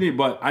 oh no, you need.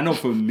 But I know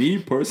for me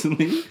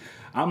personally,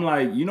 I'm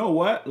like, you know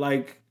what?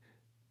 Like,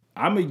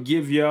 I'm gonna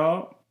give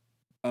y'all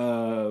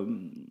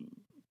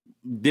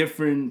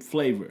different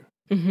flavor,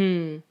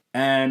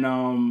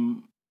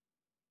 and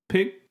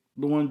pick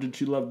the one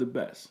that you love the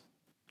best.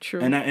 True.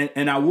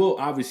 And I will,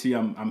 obviously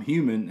I'm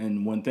human,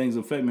 and when things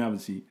affect me,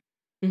 obviously,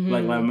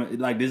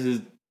 like this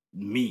is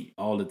me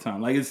all the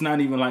time. Like it's not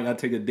even like I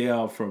take a day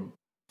off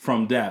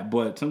from that,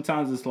 but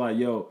sometimes it's like,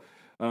 yo,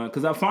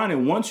 because I find it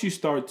once you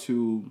start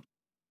to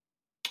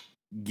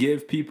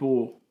give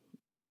people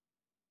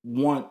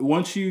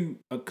once you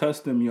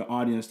accustom your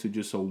audience to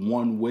just a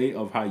one way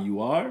of how you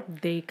are,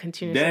 they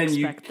continue then to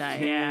you expect that.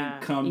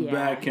 can't come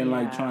back and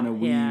like trying to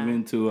weave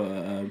into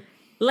a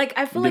like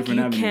I feel like you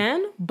avenue.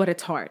 can, but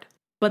it's hard.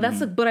 But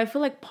that's but I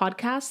feel like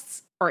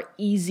podcasts are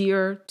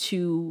easier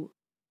to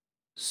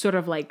sort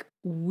of like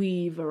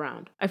weave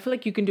around. I feel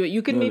like you can do it.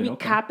 You can maybe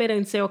cap it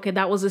and say, okay,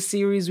 that was a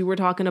series, we were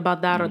talking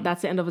about that, or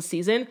that's the end of a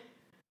season.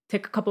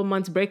 Take a couple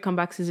months break, come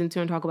back season 2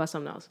 and talk about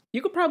something else.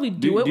 You could probably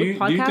do it with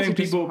podcasts.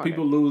 Do you think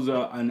people lose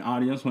an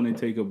audience when they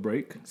take a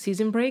break?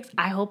 Season breaks?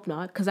 I hope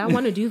not, because I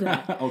want to do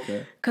that.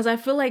 Okay. Because I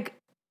feel like,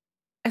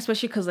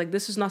 especially because like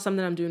this is not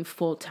something I'm doing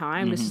full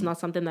time. This is not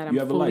something that I'm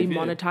fully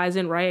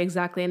monetizing, right?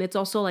 Exactly. And it's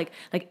also like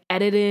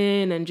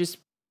editing and just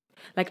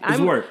like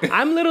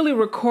I'm literally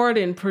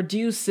recording,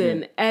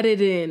 producing,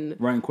 editing,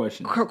 writing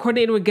questions,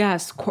 coordinating with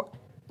guests,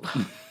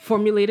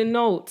 formulating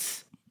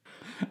notes,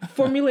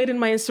 formulating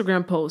my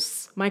Instagram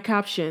posts, my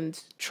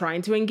captions,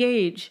 trying to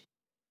engage.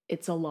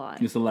 It's a lot.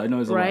 It's a lot.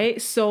 No, it's a lot.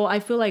 Right? So I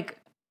feel like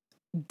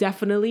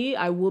definitely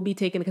I will be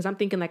taking, because I'm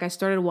thinking like I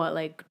started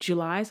like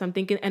July, so I'm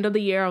thinking end of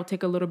the year I'll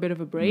take a little bit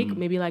of a break,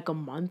 maybe like a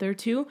month or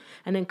 2,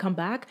 and then come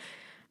back.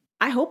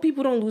 I hope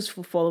people don't lose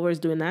followers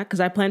doing that, because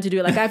I plan to do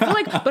it. Like I feel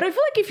like, but I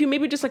feel like if you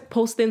maybe just like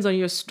post things on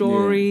your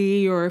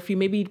story, or if you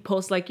maybe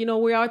post like, you know,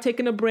 we are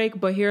taking a break,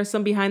 but here are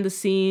some behind the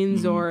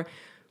scenes, or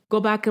go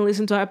back and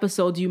listen to our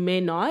episodes, you may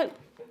not.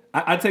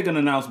 I take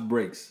unannounced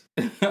breaks.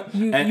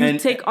 You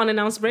take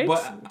unannounced breaks?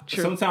 But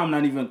sometimes I'm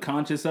not even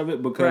conscious of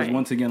it, because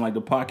once again, like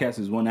the podcast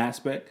is one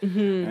aspect.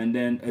 And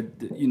then,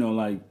 you know,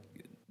 like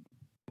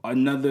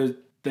other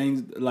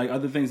things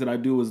that I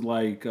do is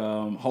like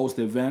host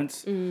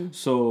events.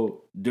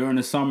 So during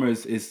the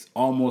summers, it's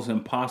almost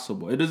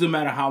impossible. It doesn't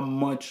matter how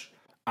much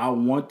I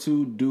want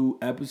to do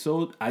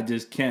episodes, I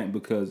just can't,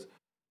 because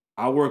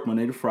I work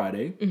Monday to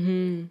Friday.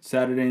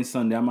 Saturday and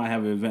Sunday, I might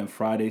have an event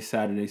Friday,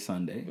 Saturday,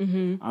 Sunday.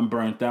 I'm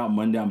burnt out.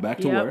 Monday, I'm back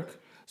to work.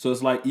 So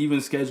it's like even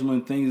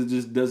scheduling things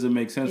just doesn't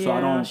make sense. So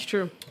I don't. That's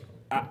true.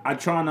 I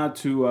try not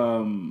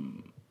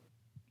to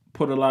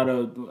put a lot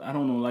of, I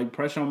don't know, like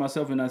pressure on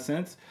myself in that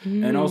sense.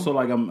 And also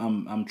like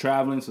I'm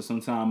traveling, so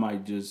sometimes I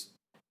might just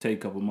take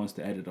a couple months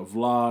to edit a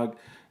vlog.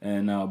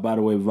 And by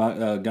the way,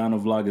 Ghana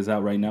vlog is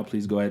out right now.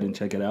 Please go ahead and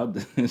check it out.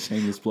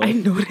 Shameless plug. I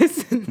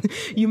noticed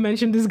you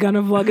mentioned this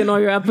Ghana vlog in all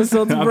your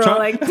episodes, bro.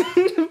 Like,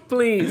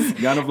 please.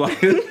 Ghana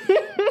vlog.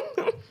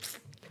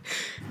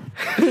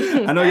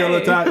 I know y'all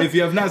are tired. If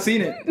you have not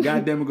seen it,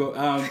 goddamn it,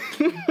 go.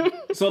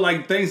 So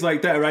like things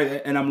like that,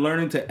 right? And I'm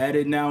learning to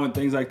edit now and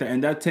things like that.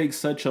 And that takes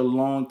such a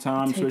long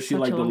time, especially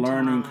like the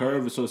learning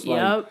curve. So it's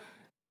like,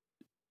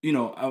 you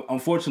know,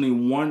 unfortunately,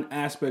 one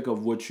aspect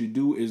of what you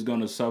do is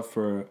going to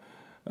suffer.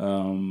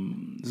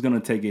 It's going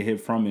to take a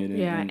hit from it.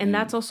 And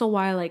that's also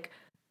why, like,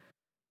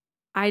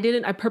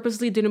 I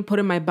purposely didn't put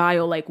in my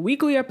bio, like,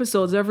 weekly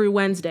episodes every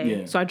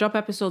Wednesday. Yeah. So I drop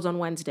episodes on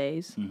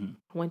Wednesdays. I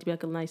want it to be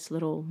like a nice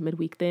little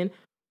midweek thing.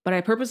 But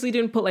I purposely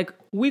didn't put like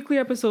weekly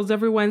episodes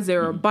every Wednesday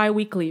or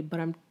bi-weekly. But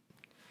maybe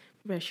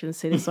I shouldn't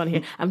say this on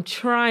here. I'm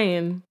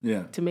trying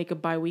to make it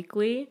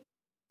bi-weekly.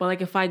 But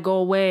like if I go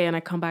away and I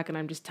come back and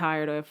I'm just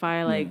tired, or if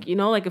I like, you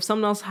know, like if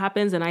something else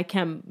happens and I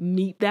can't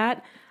meet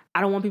that,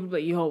 I don't want people to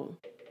be like, yo,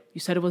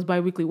 you said it was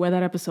bi-weekly. Where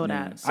that episode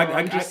at? So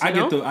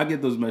I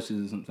get those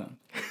messages sometimes.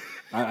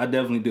 I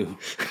definitely do.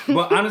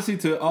 But honestly,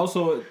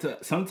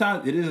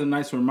 sometimes it is a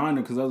nice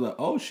reminder, because I was like,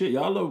 oh shit,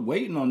 y'all are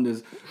waiting on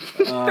this.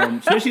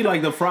 Especially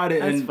like the Friday.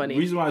 That's and funny. The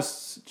reason why I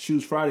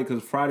choose Friday,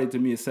 because Friday to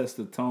me, it sets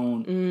the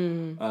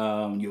tone.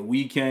 Your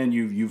weekend,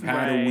 you've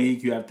had a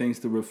week, you have things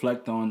to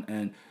reflect on.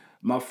 And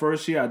my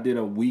first year, I did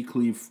a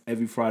weekly,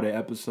 every Friday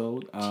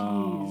episode.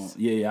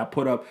 I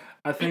put up,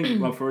 I think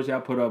my first year, I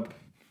put up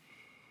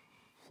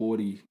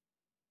 40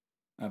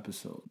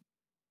 episodes.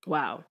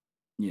 Wow.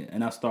 Yeah,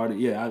 and I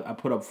started, I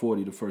put up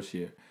 40 the first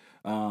year.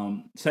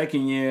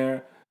 Second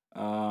year,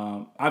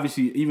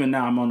 obviously, even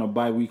now I'm on a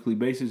bi-weekly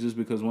basis, just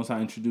because once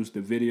I introduce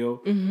the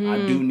video,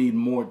 I do need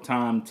more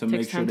time to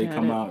make sure they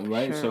come out,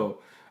 right? Sure. So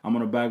I'm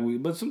on a back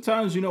week. But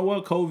sometimes, you know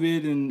what,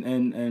 COVID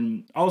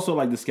and also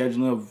like the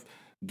scheduling of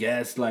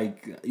guests,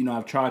 like, you know,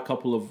 I've tried a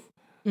couple of,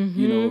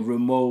 you know,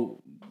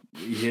 remote.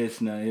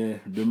 Yes, now, yeah.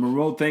 The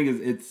remote thing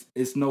is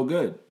it's no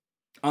good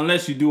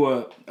unless you do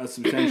a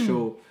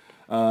substantial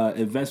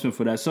investment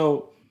for that.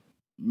 So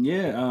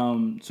yeah,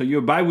 so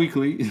you're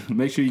bi-weekly.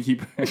 Make sure you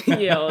keep.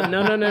 Yo,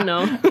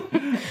 no.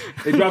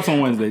 It drops on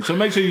Wednesday, so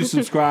make sure you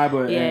subscribe.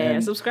 Yeah,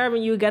 subscribe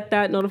and you get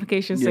that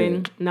notification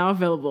saying now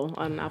available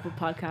on Apple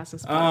Podcasts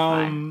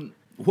and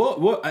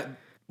Spotify.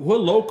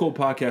 What local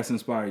podcasts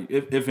inspire you,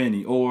 if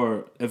any,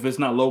 or if it's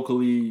not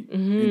locally,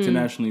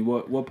 internationally?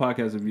 What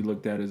podcasts have you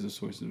looked at as a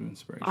source of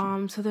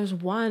inspiration? So there's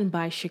one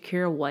by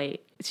Shakira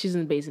White. She's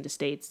based in the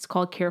States. It's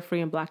called Carefree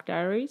and Black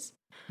Diaries.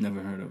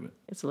 Never heard of it.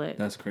 It's lit.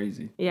 That's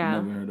crazy.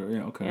 Yeah. Never heard of it.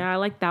 Yeah, okay. Yeah, I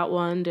like that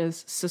one.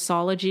 There's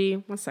Sociology.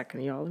 1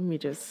 second, y'all. Let me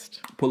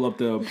just pull up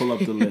the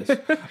list.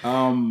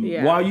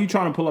 While you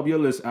trying to pull up your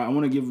list, I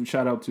want to give a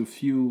shout out to a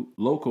few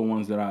local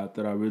ones that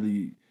I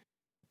really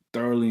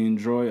thoroughly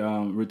enjoy.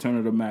 Return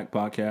of the Mac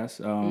podcast.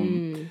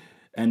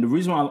 And the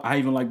reason why I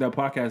even like that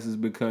podcast is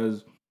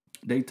because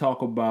they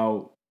talk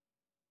about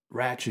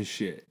ratchet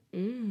shit.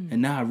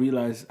 And now I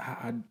realize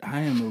I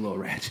am a little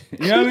ratchet.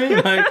 You know what I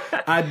mean? Like,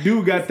 I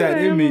do got that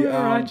in me.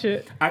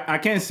 I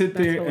can't sit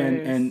there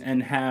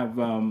and have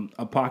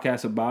a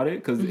podcast about it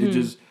because it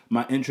just,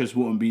 my interest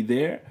wouldn't be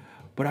there.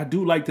 But I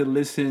do like to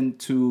listen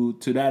to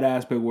that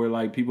aspect where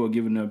like people are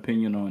giving their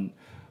opinion on,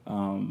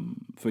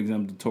 for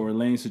example, the Tory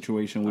Lanez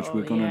situation, which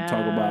we're going to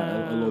talk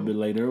about a little bit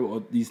later.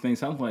 Or these things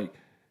sound like,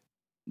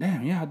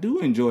 damn, yeah, I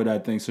do enjoy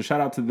that thing. So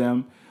shout out to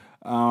them.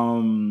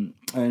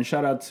 And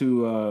shout out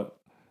to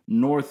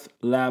North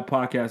Lab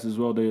Podcast as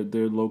well.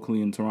 They're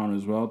locally in Toronto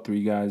as well.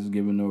 3 guys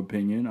giving their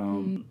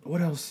opinion.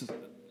 What else?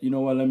 You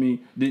know what?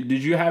 Did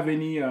you have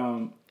any?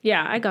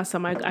 Yeah, I got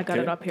some. I got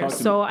it up here.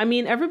 So I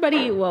mean,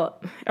 everybody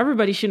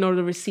should know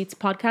the Receipts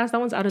podcast. That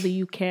one's out of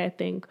the UK, I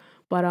think.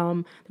 But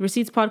the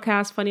Receipts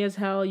podcast, funny as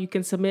hell. You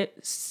can submit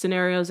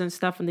scenarios and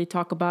stuff, and they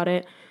talk about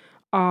it.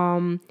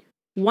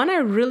 One I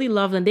really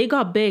love, and they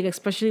got big,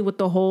 especially with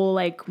the whole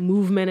like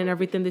movement and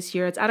everything this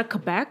year. It's out of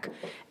Quebec,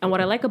 and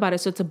what I like about it,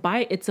 so it's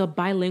a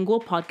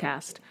bilingual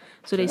podcast.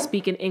 So they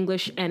speak in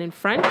English and in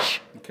French.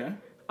 Okay.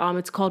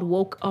 It's called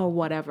Woke or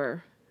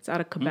Whatever. It's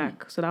out of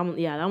Quebec. So that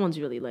one's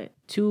really lit.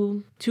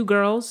 Two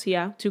girls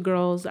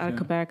out of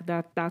Quebec.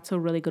 That's a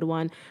really good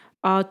one.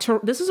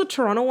 This is a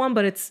Toronto one,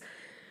 but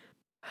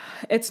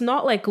it's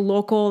not like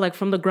local, like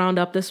from the ground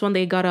up. This one,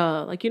 they got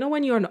like, you know,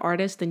 when you're an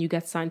artist and you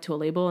get signed to a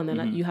label and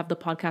then you have the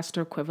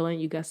podcaster equivalent,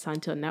 you get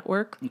signed to a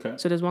network. Okay.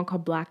 So there's one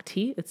called Black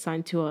Tea. It's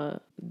signed to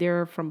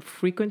they're from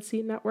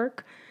Frequency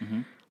Network.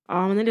 And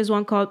then there's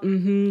one called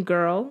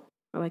Girl.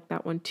 I like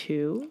that one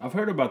too. I've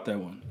heard about that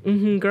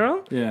one.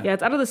 Girl? Yeah. Yeah,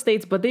 it's out of the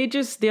States, but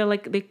they're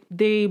like,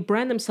 they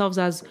brand themselves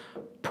as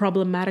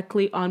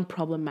problematically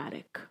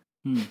unproblematic.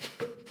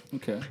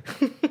 Okay.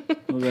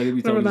 Well, they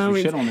be talking some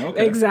shit on there.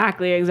 Okay.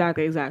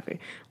 Exactly.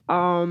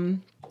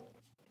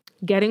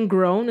 Getting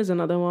Grown is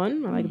another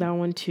one. I like that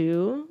one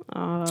too.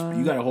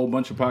 You got a whole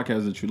bunch of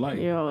podcasts that you like.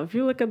 Yo, if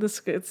you look at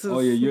the it's oh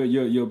yeah,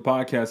 you're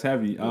podcast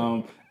heavy.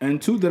 And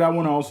 2 that I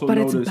want to also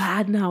notice. But it's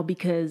bad now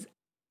because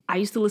I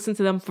used to listen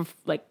to them for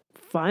like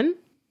fun,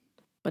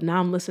 but now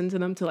I'm listening to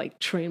them to like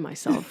train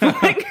myself. Well,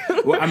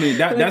 I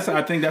mean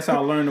I think that's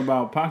how I learned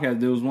about podcasts.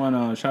 There was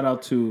one shout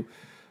out to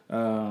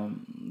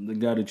the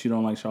guy that you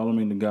don't like,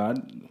 Charlamagne the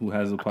God, who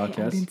has a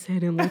podcast. I didn't say I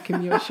didn't like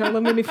him. Yo,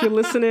 Charlamagne, if you're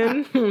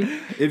listening.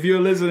 If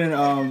you're listening,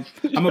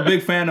 I'm a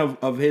big fan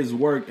of his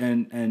work,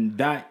 and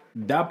that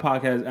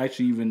podcast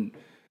actually even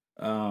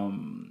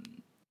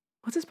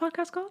what's his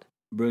podcast called?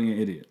 Brilliant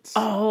Idiots.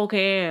 Oh,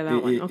 okay, yeah,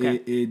 that one. Okay.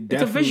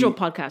 It's a visual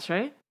podcast,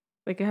 right?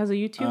 Like it has a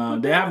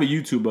YouTube. They have a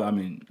YouTube, but I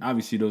mean,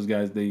 obviously those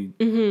guys they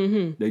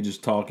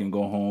just talk and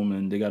go home,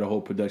 and they got a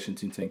whole production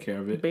team take care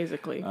of it.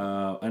 Basically,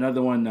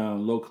 another one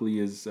locally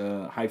is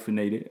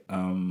Hyphenated,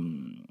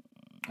 and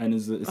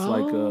it's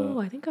like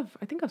I think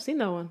I've seen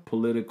that one.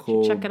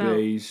 Political check it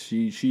base.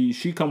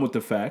 She come with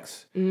the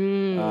facts.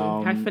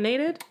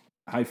 Hyphenated,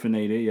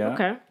 yeah.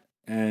 Okay.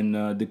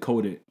 And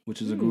Decoded,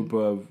 which is a group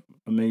of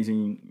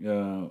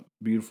amazing,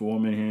 beautiful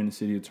women here in the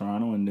city of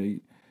Toronto, and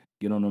they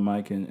get on the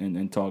mic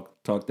and talk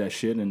that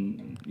shit,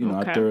 and you know,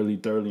 I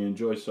thoroughly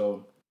enjoy.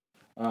 So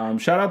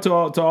shout out to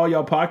all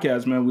y'all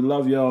podcasts, man. We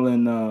love y'all,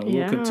 and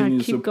we'll continue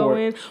to support.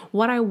 Going.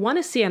 What I want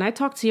to see, and I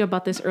talked to you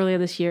about this earlier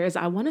this year, is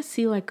I want to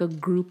see like a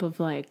group of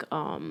like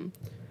of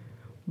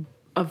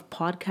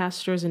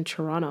podcasters in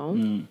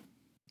Toronto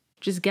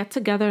just get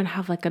together and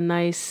have like a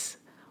nice,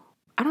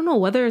 I don't know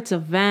whether it's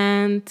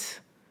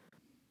event,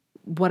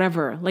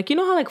 whatever, like, you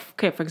know how like,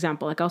 okay, for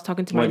example, like I was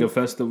talking to like a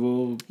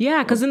festival,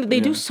 because they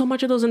do so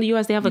much of those in the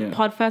US. They have like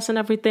Podfest and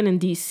everything in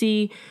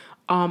DC.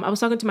 I was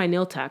talking to my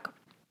nail tech,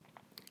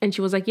 and she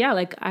was like, yeah,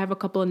 like I have a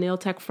couple of nail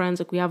tech friends,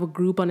 like we have a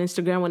group on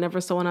Instagram.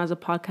 Whenever someone has a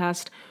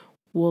podcast,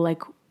 we'll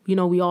like, you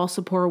know, we all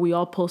support, we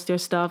all post their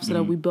stuff so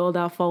that we build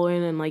our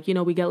following, and like, you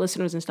know, we get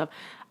listeners and stuff.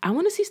 I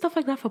want to see stuff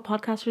like that for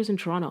podcasters in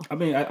Toronto. I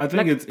mean, I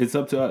think like, it's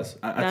up to us.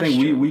 I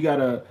think we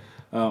gotta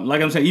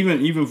like I'm saying,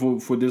 even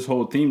for this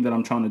whole theme that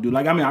I'm trying to do,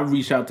 like, I mean, I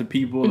reach out to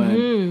people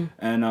and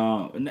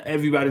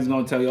everybody's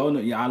gonna tell you, oh no,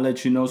 yeah, I'll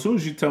let you know. As soon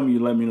as you tell me, you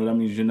let me know. That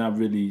means you're not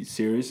really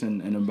serious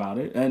and about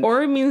it. And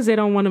or it means they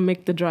don't want to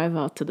make the drive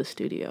out to the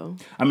studio.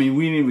 I mean,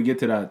 we didn't even get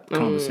to that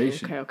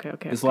conversation. Okay.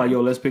 It's like, yo,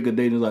 let's pick a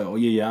date. It's like, oh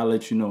yeah, I'll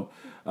let you know.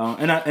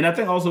 And I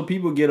think also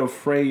people get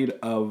afraid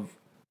of,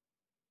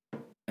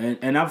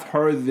 and I've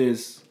heard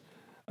this.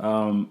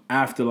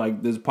 After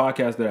like this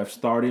podcast that I've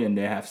started and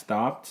they have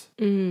stopped,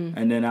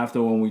 and then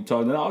after when we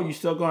talked, oh, you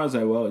still going? I was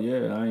like, well,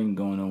 yeah, I ain't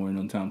going nowhere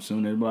no time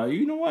soon. They're like,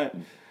 you know what?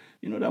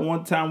 You know that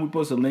one time we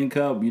supposed to link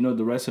up. You know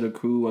the rest of the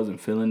crew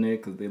wasn't feeling it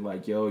because they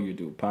like, yo, you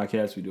do a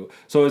podcast, we do.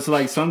 So it's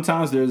like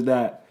sometimes there's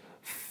that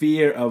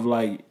fear of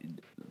like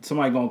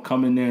somebody gonna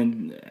come in there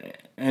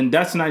and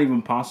that's not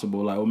even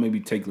possible. Like, or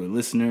maybe take the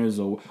listeners,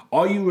 or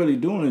all you really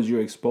doing is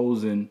you're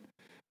exposing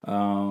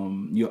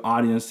your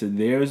audience to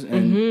theirs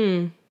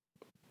and.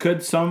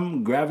 Could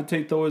some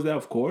gravitate towards that?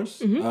 Of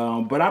course.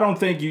 But I don't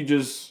think you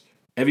just,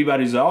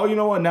 everybody's like, oh, you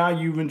know what? Now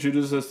you've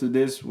introduced us to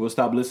this. We'll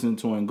stop listening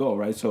to it and go,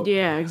 right? So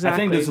yeah, exactly. I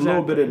think there's a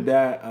little bit of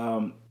that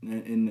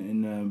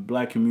in the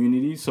black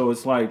community. So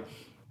it's like,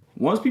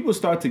 once people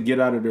start to get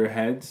out of their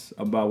heads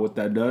about what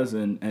that does,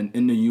 and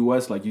in the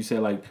U.S., like you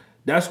said, like,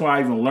 that's why I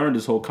even learned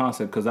this whole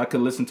concept, because I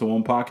could listen to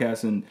one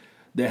podcast and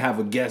they have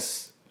a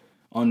guest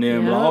on there,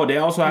 and like, oh, they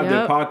also have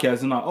their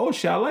podcast, and like, oh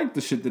shit, I like the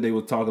shit that they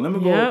were talking. Let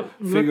me go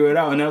figure it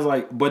out. And I was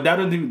like, but that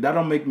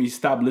don't make me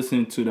stop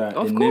listening to that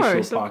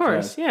initial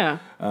podcast,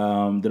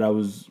 that I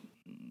was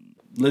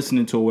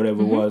listening to, or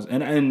whatever it was.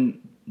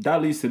 And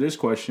that leads to this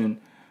question.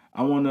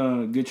 I want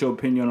to get your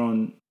opinion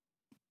on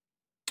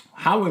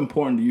how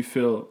important do you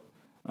feel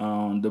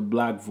the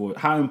black voice?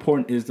 How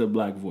important is the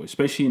black voice,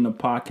 especially in the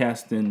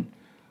podcasting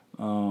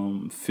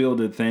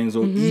field of things,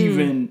 or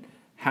even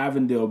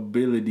having the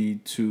ability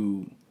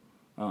to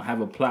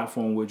have a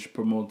platform which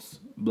promotes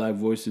black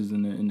voices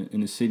in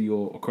the city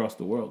or across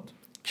the world?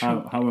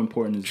 How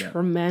important is that?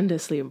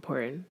 Tremendously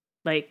important.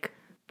 Like,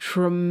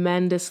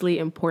 tremendously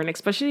important,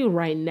 especially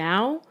right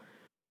now.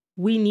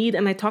 We need,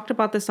 and I talked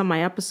about this on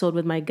my episode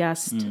with my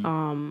guest.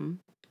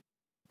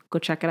 Go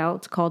check it out.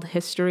 It's called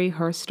History,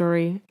 Her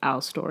Story,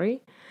 Our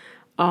Story.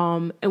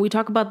 And we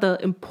talk about the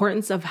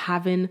importance of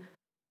having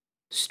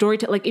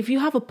storytelling. Like, if you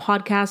have a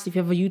podcast, if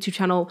you have a YouTube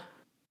channel,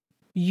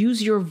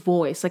 use your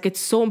voice. Like, it's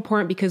so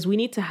important because we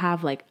need to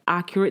have like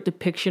accurate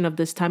depiction of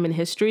this time in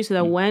history, so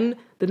that when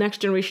the next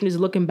generation is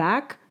looking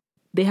back,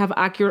 they have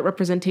accurate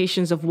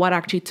representations of what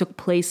actually took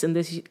place in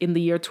the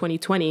year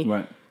 2020.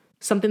 Right.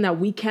 Something that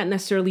we can't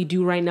necessarily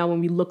do right now when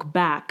we look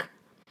back,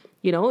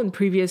 you know, in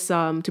previous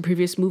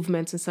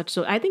movements and such.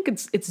 So I think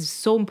it's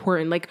so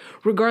important. Like,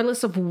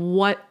 regardless of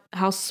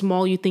how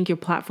small you think your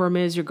platform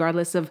is,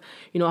 regardless of,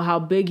 you know, how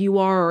big you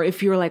are, or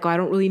if you're like, oh, I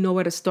don't really know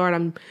where to start,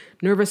 I'm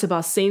nervous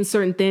about saying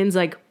certain things,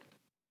 like,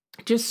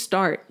 just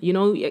start, you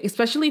know,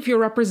 especially if you're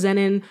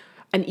representing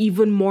an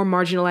even more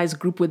marginalized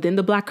group within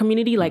the black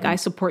community. Like, I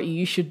support you.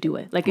 You should do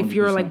it. Like, 100%. If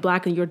you're like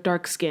black and you're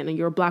dark skinned and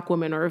you're a black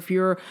woman, or if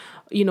you're,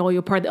 you know,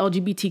 you're part of the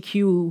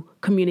LGBTQ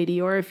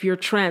community, or if you're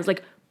trans,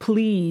 like,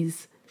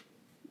 please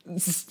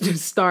just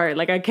start.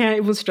 Like, I can't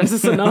even stress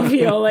this enough,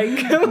 you know,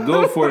 like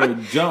go for it,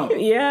 jump.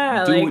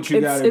 Yeah, do like, what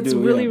you gotta do. It's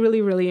really,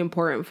 really, really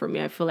important for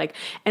me, I feel like.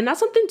 And that's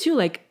something too,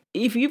 like,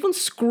 if you even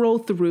scroll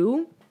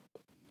through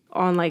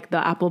on like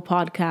the Apple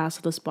Podcast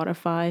or the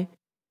Spotify,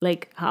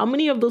 like, how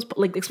many of those,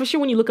 like,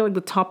 especially when you look at like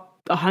the top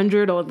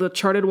 100 or the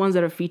charted ones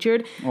that are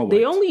featured,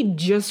 they only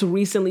just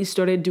recently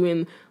started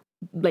doing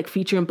like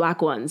featuring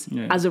black ones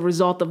as a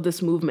result of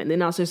this movement. They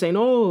now start saying,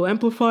 oh,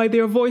 amplify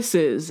their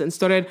voices, and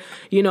started,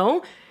 you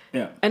know.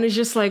 Yeah. And it's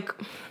just like,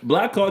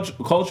 black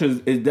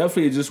culture is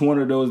definitely just one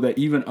of those that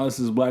even us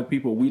as black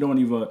people, we don't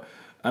even,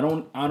 I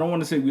don't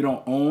want to say we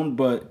don't own,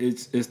 but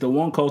it's the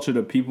one culture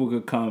that people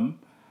could come,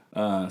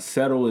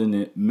 settle in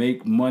it,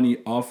 make money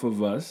off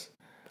of us,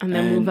 and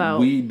then move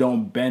out. We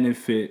don't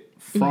benefit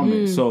from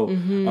it. So,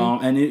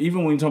 and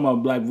even when you talk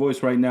about Black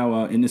Voice right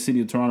now, in the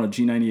city of Toronto,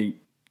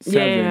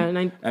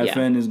 G98.7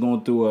 FN is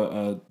going through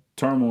a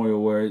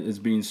turmoil where it's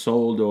being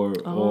sold, or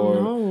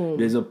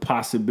there's a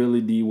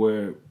possibility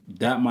where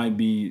that might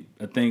be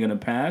a thing in the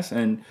past.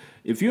 And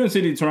if you're in the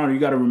city of Toronto, you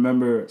got to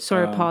remember.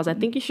 Sorry, pause. I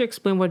think you should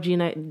explain what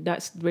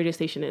that radio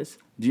station is.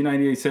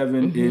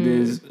 G98.7. It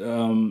is.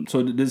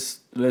 So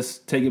this. Let's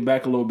take it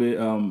back a little bit.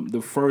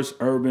 The first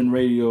urban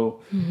radio,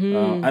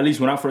 at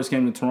least when I first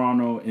came to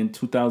Toronto in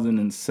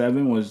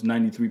 2007, was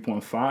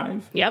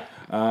 93.5. Yep.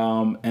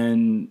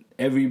 And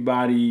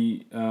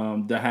everybody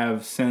that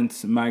have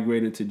since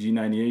migrated to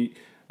G98.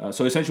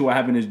 So essentially, what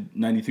happened is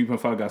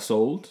 93.5 got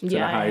sold to the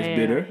highest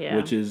bidder,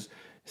 which is.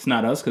 It's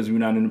not us, because we're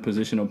not in a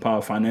position of power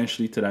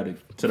financially to that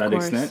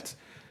extent.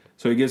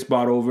 So it gets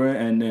bought over,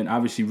 and then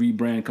obviously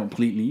rebrand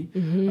completely.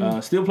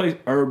 Still plays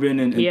urban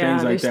and things like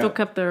that. Yeah, they still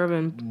kept the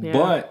urban. Yeah.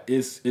 But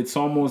it's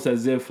almost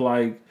as if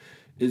like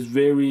it's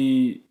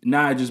very,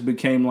 now it just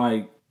became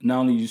like, not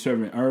only you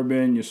serving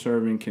urban, you're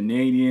serving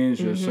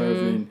Canadians, you're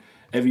serving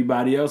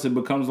everybody else. It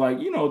becomes like,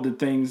 you know, the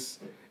things.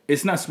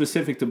 it's not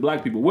specific to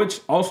black people,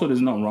 which also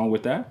there's nothing wrong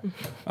with that.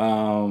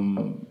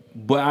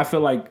 But I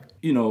feel like,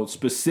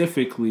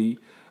 specifically,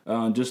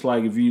 just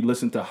like if you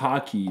listen to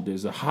hockey,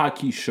 there's a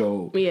hockey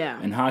show. Yeah.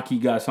 And hockey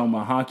got something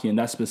about hockey, and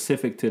that's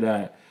specific to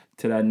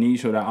that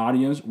niche or that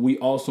audience. We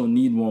also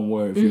need one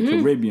where if you're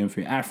Caribbean, if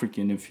you're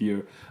African, if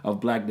you're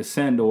of black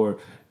descent, or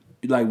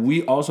like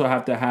we also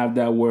have to have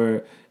that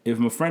where if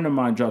a friend of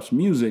mine drops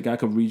music, I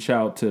could reach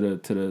out to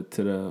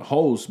the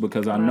host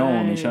because I know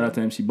him. And shout out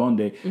to MC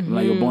Bonde. I'm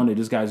like, yo, Bonde,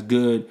 this guy's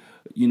good.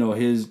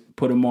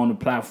 Put him on the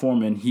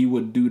platform, and he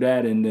would do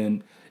that, and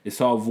then it's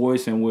all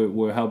voice, and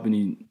we're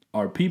helping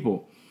our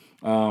people.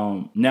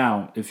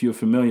 Now, if you're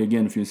familiar,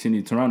 again, if you're in the city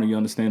of Toronto, you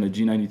understand that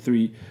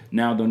G93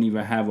 now don't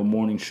even have a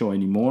morning show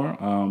anymore.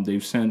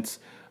 They've since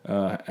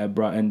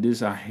and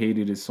this, I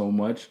hated it so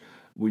much.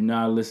 We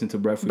now listen to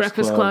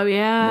Breakfast Club.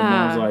 Yeah. And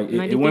I was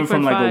like, it went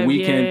from like a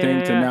weekend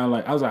thing to now,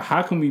 like, I was like,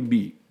 how can we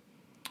be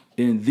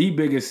in the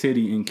biggest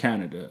city in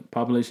Canada,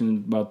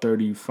 population about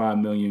 35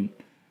 million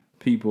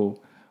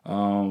people?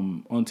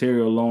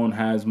 Ontario alone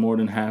has more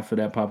than half of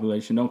that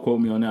population. Don't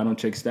quote me on that. I don't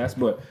check stats,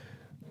 but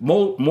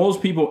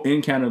most people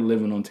in Canada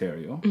live in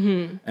Ontario.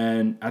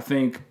 And I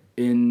think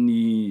in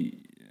the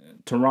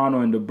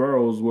Toronto and the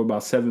boroughs, we're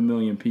about 7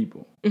 million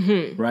people,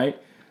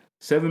 right?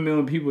 7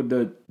 million people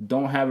that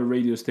don't have a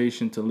radio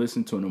station to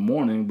listen to in the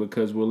morning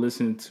because we're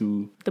listening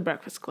to The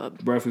Breakfast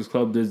Club. Breakfast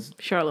Club that's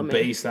Charlemagne.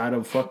 based out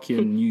of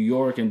fucking New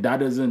York, and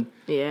that doesn't...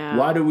 Yeah.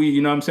 Why do we...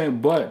 You know what I'm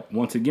saying? But,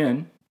 once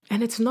again...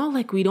 And it's not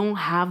like we don't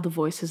have the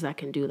voices that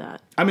can do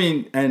that. I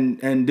mean,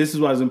 and this is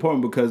why it's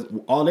important, because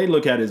all they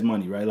look at is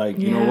money, right? Like,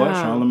 you know what?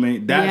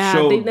 Charlemagne, that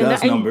show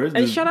does numbers.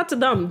 And shout out to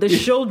them. The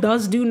show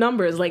does do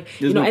numbers. Like,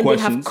 and they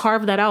have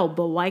carved that out.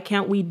 But why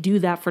can't we do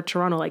that for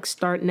Toronto? Like,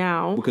 start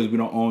now. Because we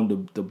don't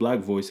own the black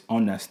voice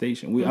on that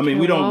station. We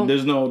don't,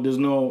 there's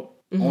no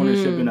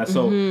ownership in that.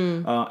 So,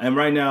 and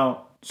right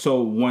now,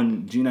 so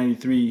when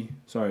G93,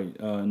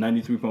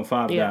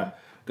 93.5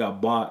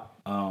 got bought,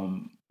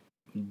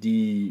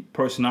 the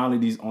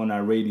personalities on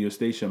our radio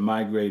station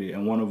migrated,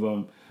 and one of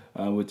them,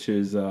 which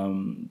is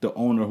the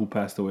owner who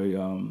passed away,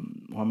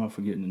 why am I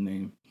forgetting the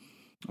name?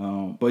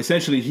 But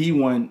essentially, he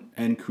went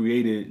and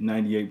created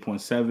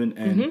 98.7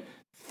 and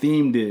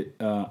themed it.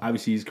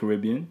 Obviously, he's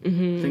Caribbean. I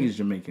think he's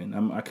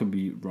Jamaican. I could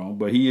be wrong,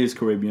 but he is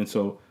Caribbean.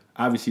 So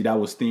obviously, that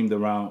was themed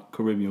around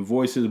Caribbean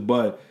voices.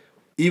 But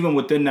even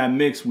within that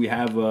mix, we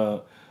have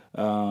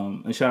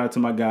and shout out to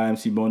my guy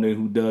MC Bonde,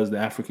 who does the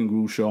African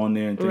Groove show on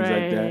there and things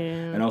like that.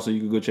 Yeah. And also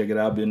you can go check it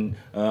out. I've been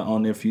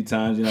on there a few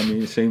times. You know what I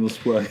mean? Shameless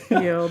plug.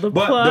 Yo, the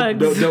but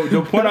plugs.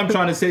 The point I'm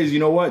trying to say is, you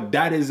know what?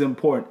 That is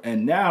important.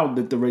 And now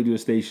that the radio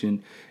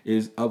station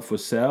is up for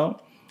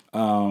sale,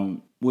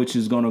 which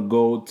is gonna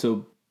go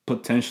to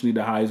potentially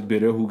the highest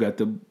bidder who got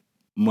the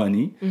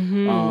money.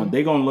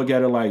 They're gonna look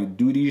at it like,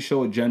 do these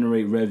shows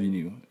generate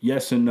revenue?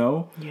 Yes or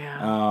no?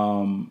 Yeah.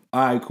 All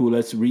right, cool.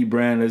 Let's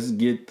rebrand. Let's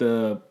get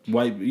the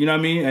white. You know what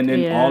I mean? And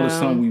then all of a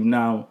sudden we've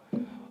now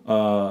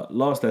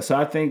lost that. So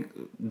I think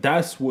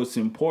that's what's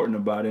important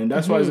about it, and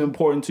that's why it's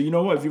important to, you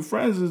know what, if your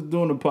friends is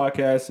doing a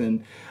podcast,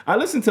 and I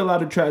listen to a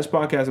lot of trash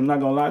podcasts. I'm not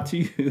gonna lie to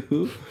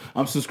you.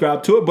 I'm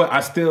subscribed to it, but I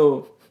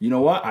still, you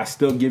know what? I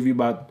still give you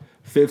about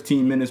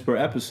 15 minutes per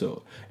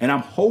episode, and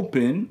I'm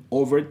hoping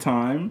over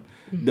time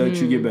that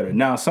you get better.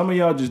 Now, some of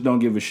y'all just don't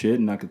give a shit,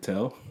 and I could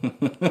tell.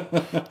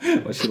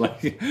 But you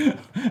like,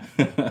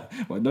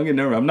 well, don't get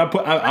nervous.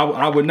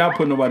 I would not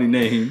put nobody's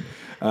name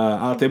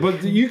out there,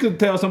 but you could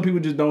tell some people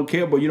just don't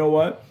care. But you know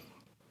what?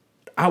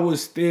 I would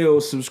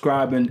still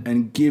subscribe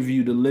and give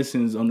you the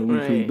listens on the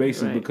weekly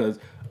basis because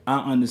I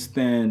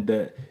understand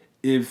that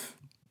if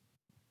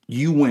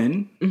you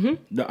win,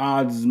 the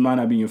odds might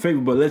not be in your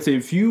favor. But let's say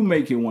if you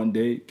make it one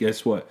day,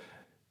 guess what?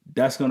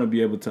 That's going to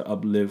be able to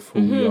uplift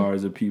who we are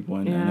as a people.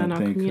 And I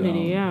think,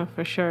 community,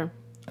 for sure.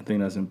 I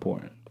think that's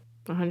important.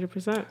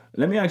 100%.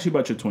 Let me ask you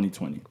about your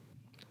 2020.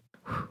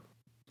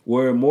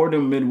 We're more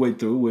than midway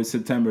through. We're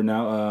September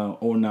now,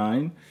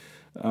 09.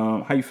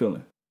 How you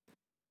feeling?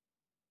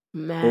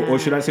 Man. Or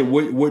should I say,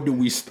 where do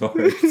we start?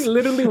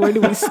 Literally, where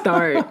do we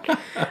start?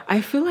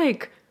 I feel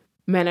like,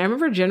 man, I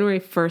remember January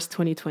 1st,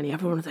 2020.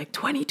 Everyone was like,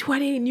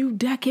 2020, new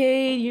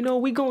decade. You know,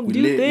 we going to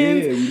do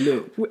things. Yeah,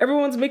 we lit.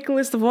 Everyone's making a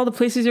list of all the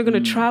places you're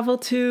going to travel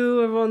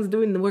to. Everyone's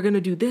doing, we're going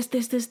to do this,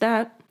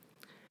 that.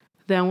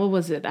 Then what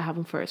was it that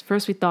happened first?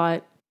 First, we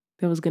thought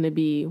there was going to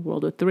be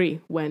World War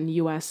III when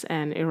U.S.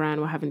 and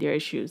Iran were having their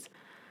issues.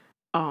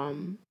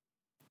 Then...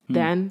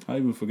 I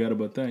even forgot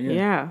about that,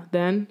 Yeah,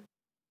 then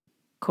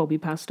Kobe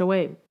passed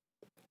away.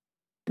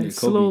 Then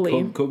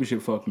slowly... Kobe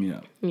shit fucked me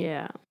up.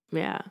 Yeah.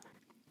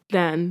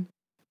 Then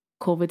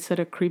COVID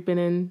started creeping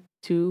in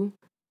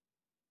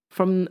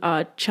from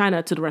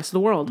China to the rest of the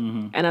world.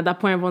 And at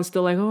that point, everyone's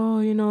still like, oh,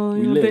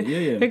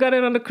 they got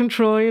it under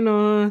control,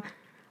 I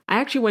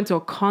actually went to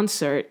a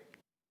concert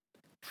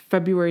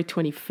February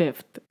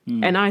 25th.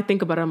 And I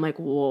think about it, I'm like,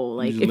 whoa,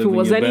 like if it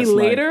was any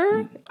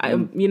later,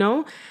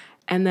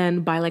 and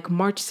then by like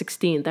March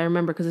 16th, I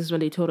remember because this is when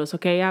they told us,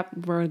 okay, yeah,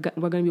 we're going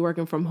to be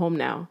working from home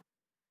now.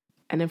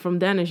 And then from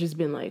then, it's just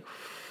been like,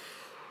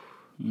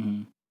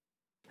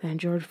 then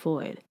George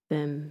Floyd,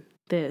 then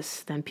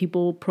this, then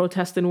people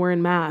protesting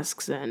wearing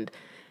masks, and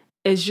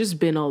it's just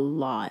been a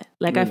lot.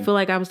 Like, I feel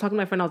like I was talking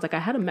to my friend, I was like, I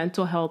had a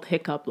mental health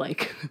hiccup,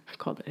 like, I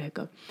called it a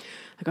hiccup,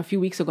 like a few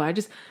weeks ago.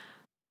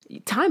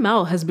 Time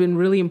out has been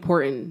really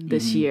important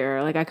this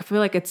year. Like, I feel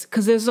like it's,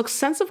 because there's a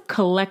sense of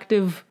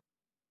collective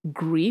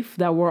grief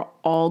that we're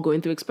all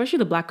going through, especially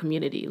the Black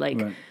community.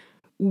 Like,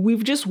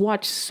 we've just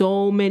watched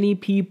so many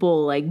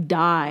people like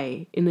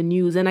die in the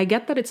news. And I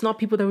get that it's not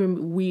people that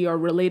we are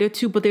related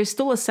to, but there's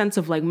still a sense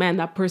of like, man,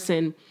 that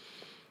person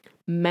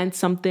meant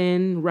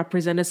something,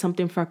 represented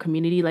something for our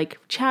community. Like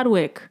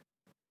Chadwick,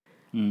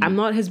 I'm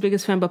not his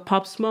biggest fan, but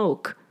Pop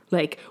Smoke.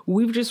 Like,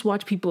 we've just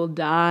watched people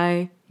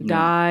die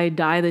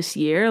this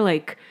year.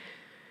 Like,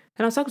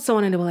 and I was talking to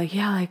someone and they were like,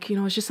 yeah, like, you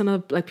know, it's just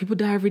another, like, people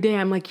die every day.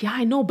 I'm like, yeah,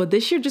 I know, but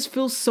this year just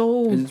feels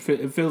so... It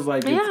feels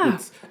like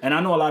it's... And I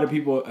know a lot of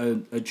people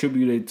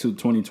attribute it to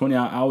 2020.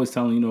 I always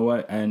tell them, you know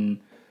what, and...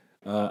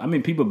 I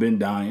mean, people been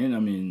dying.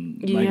 I mean,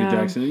 Michael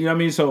Jackson. You know what I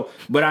mean? So,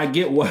 but I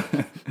get what...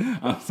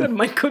 I said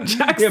Michael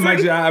Jackson.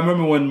 Yeah, I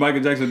remember when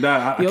Michael Jackson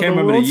died. I can't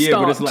remember the year,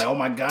 but it's like, oh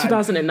my God.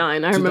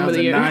 2009. I remember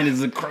the year. 2009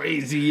 is a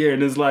crazy year.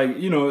 And it's like,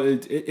 you know,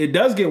 it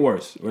does get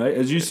worse, right?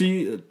 As you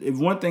see, if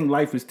one thing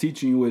life is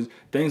teaching you is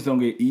things don't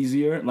get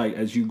easier. Like,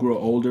 as you grow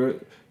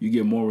older, you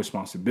get more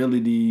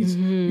responsibilities.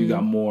 You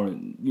got more,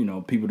 you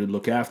know, people to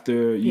look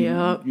after. You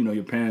know,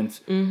 your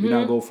parents. You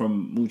now go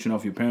from mooching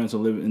off your parents to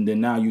live, and then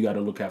now you got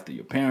to look after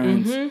your parents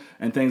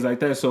and things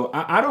like that. So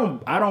I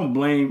don't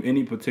blame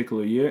any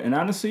particular year. And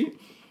honestly,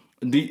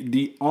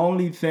 the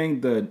only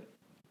thing that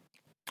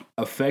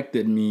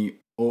affected me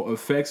or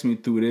affects me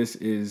through this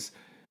is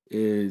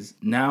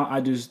now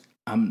I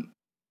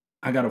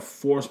gotta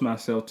force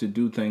myself to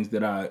do things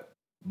that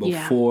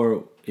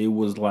before it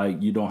was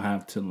like you don't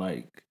have to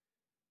like.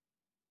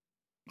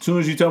 As soon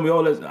as you tell me,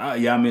 oh,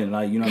 I'm in.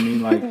 Like, you know what I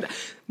mean? Like,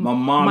 my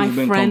mom's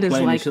been complaining.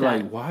 Like she's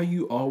like, why are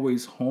you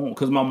always home?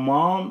 Because my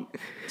mom,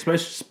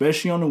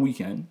 especially on the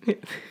weekend,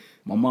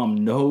 my mom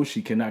knows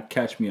she cannot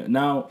catch me up.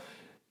 Now,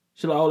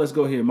 she's like, oh, let's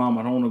go here. Mom,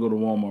 I don't want to go to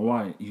Walmart.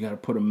 Why? You got to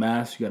put a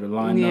mask. You got to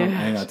line up.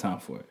 I ain't got time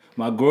for it.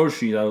 My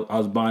groceries, I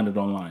was buying it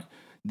online.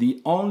 The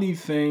only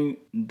thing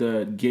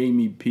that gave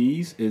me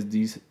peace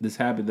is this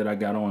habit that I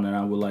got on, and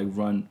I would like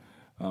run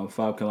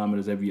 5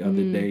 kilometers every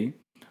other day.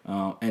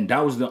 And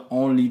that was the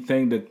only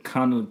thing that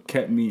kind of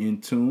kept me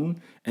in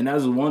tune. And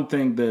that's one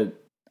thing that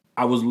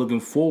I was looking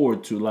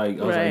forward to. Like,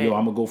 I was like, yo,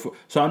 I'm going to go for...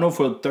 So I know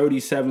for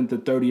 37 to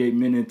 38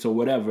 minutes or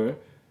whatever,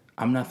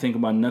 I'm not thinking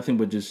about nothing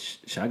but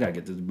just, I got to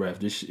get this breath.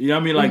 Just, you know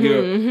what I mean? Like,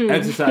 you're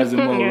exercising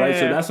mode, right?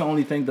 So that's the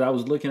only thing that I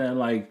was looking at,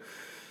 like,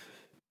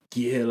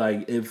 yeah,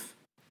 like, if...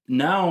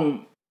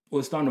 Now,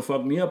 what's starting to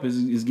fuck me up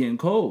is getting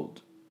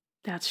cold.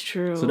 That's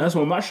true. So that's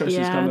where my stress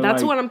is coming.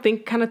 That's what I'm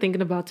kind of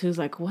thinking about too. Is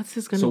like, what's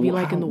this going to be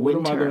like in the winter?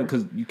 What am I going to?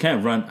 Because you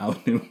can't run out.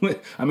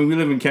 I mean, we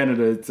live in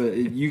Canada.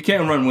 You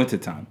can't run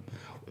wintertime.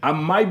 I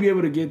might be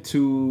able to get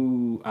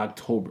to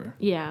October.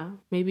 Yeah,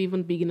 maybe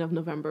even beginning of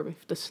November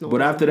if the snow.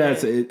 But after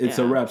that, it's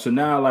a wrap. So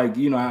now, like,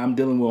 you know, I'm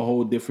dealing with a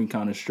whole different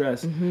kind of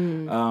stress.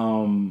 But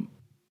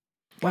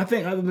I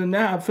think other than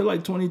that, I feel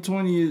like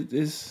 2020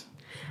 is.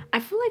 I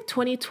feel like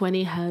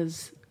 2020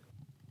 has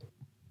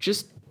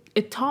just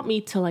taught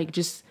me to like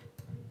just.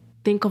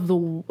 Think of the,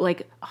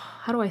 like,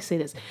 how do I say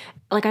this?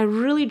 Like, I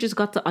really just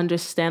got to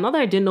understand, not that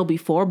I didn't know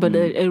before, but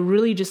it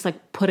really just,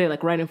 like, put it,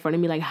 like, right in front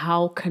of me, like,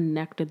 how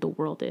connected the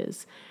world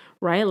is,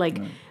 right? Like,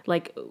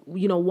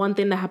 you know, one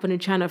thing that happened in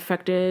China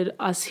affected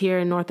us here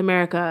in North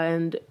America,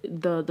 and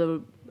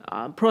the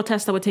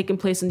protests that were taking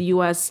place in the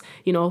U.S.,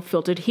 you know,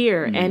 filtered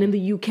here, and in the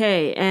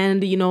U.K.,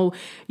 and, you know,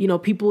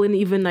 people in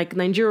even, like,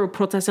 Nigeria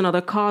protesting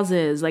other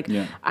causes. Like,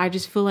 I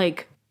just feel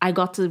like I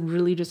got to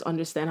really just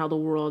understand how the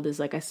world is,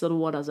 like, I said,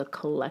 what as a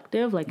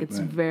collective, like, it's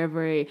very,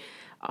 very,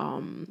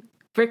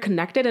 very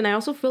connected. And I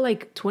also feel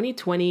like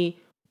 2020,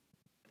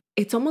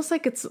 it's almost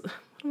like I don't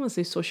want to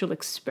say social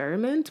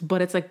experiment,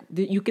 but it's like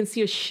you can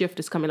see a shift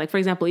is coming. Like, for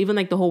example, even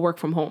like the whole work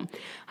from home.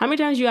 How many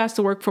times you ask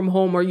to work from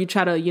home or you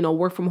try to, you know,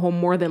 work from home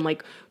more than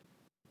like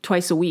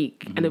twice a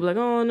week? And they'll be like,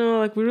 oh no,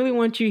 like we really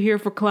want you here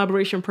for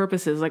collaboration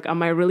purposes. Like,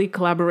 am I really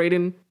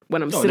collaborating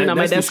when I'm sitting at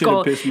my desk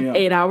all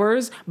 8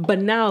 hours? But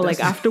now,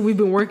 like, after we've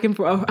been working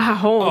at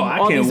home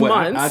all these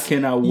months, I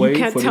cannot wait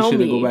for this shit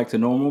to go back to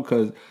normal,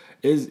 because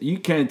you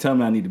can't tell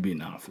me I need to be in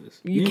the office.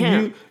 You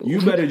can't.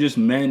 You better just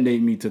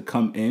mandate me to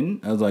come in.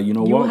 I was like, you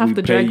know what? We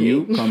pay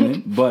you, come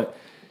in. But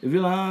if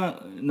you're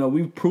like, no,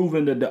 we've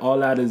proven that all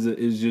that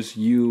is just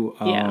you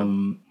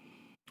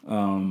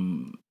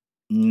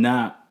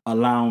not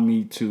allowing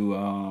me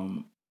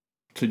to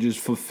just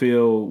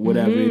fulfill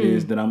whatever it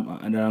is that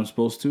I'm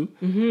supposed to.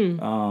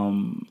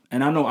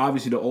 And I know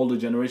obviously the older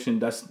generation,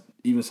 that's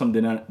even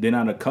something they're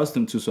not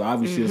accustomed to. So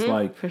obviously it's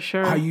like, for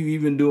sure, are you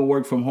even doing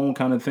work from home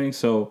kind of thing?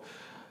 So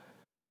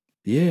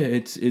yeah,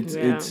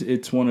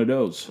 it's one of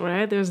those.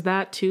 Right. There's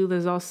that too.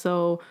 There's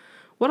also,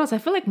 what else? I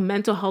feel like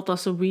mental health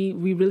also, we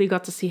really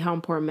got to see how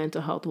important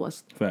mental health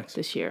was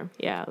this year.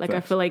 Yeah. Like, I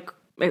feel like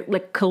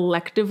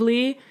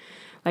collectively,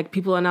 like,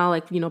 people are now,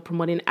 like, you know,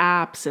 promoting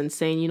apps and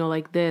saying, you know,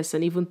 like this,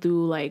 and even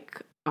through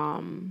like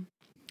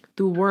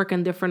through work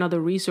and different other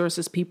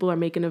resources, people are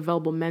making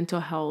available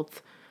mental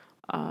health,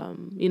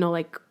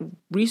 like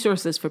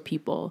resources for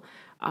people,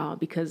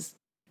 because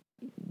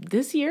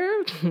this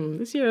year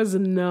has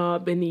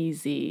not been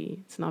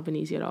easy. It's not been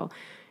easy at all.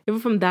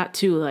 Even from that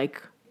too,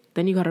 like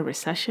then you got a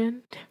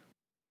recession.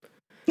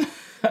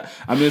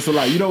 I mean, it's a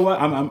lot. You know what?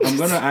 I'm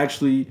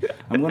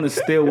gonna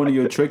steal one of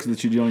your tricks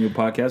that you do on your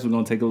podcast. We're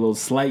gonna take a little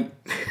slight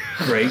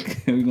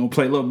break, and we're gonna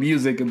play a little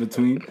music in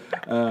between.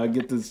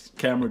 Get this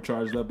camera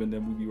charged up, and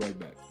then we'll be right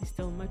back. You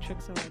stole my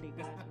tricks already,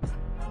 guys.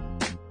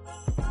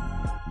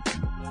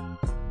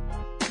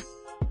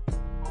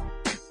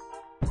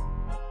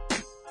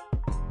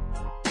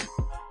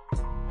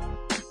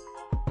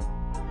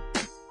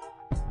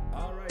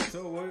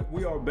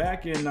 We are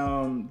back,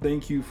 and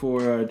thank you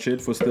for Chit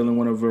for stealing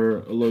one of her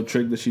a little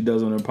trick that she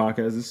does on her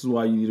podcast. This is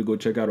why you need to go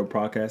check out her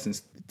podcast and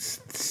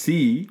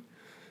see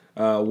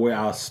where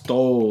I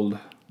stole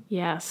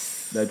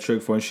that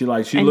trick for. And she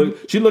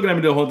looking at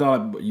me the whole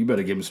time like, you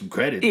better give me some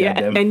credit. Yeah,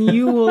 and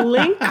you will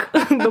link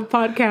the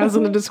podcast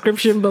in the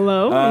description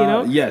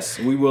below. Yes,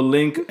 we will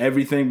link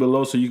everything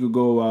below, so you could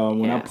go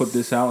when I put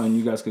this out, and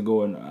you guys could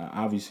go and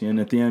obviously, and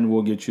at the end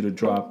we'll get you to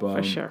drop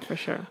for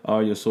sure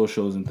all your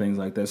socials and things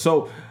like that.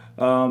 So.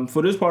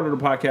 For this part of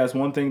the podcast,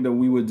 one thing that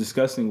we were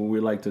discussing, what we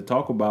like to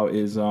talk about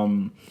is a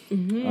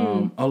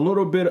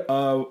little bit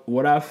of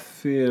what I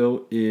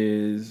feel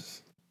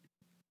is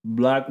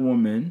black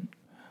women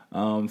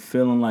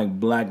feeling like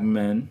black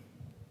men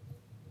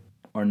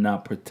are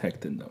not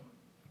protecting them.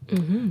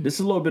 Mm-hmm. This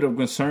is a little bit of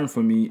concern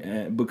for me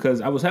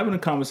because I was having a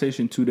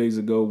conversation 2 days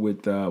ago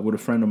with a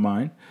friend of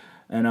mine,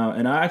 and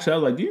I was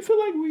like, "Do you feel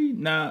like we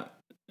not?"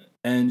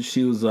 And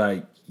she was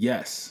like,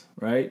 "Yes,"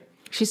 right.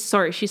 She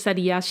said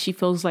yes. She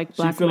feels like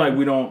black. She feel like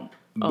we don't.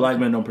 Black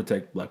men don't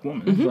protect black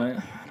women. Mm-hmm. I was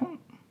like,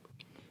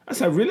 I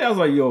said, really? I was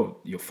like,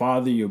 your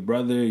father, your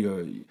brother,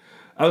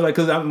 I was like,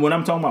 because when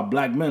I'm talking about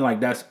black men, like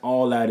that's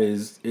all that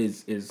is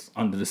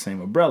under the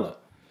same umbrella.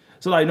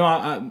 So like, no,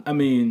 I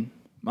mean,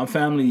 my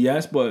family,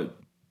 yes, but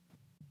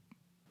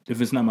if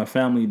it's not my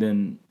family,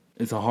 then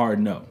it's a hard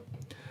no.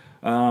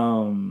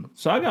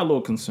 So I got a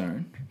little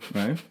concerned,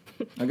 right?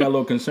 I got a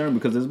little concerned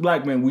because as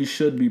black men, we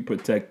should be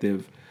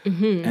protective.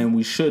 Mm-hmm. And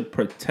we should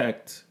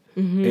protect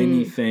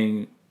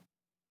anything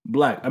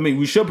black. I mean,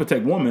 we should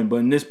protect women, but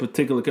in this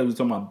particular case, we're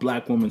talking about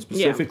black women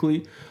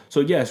specifically. Yeah.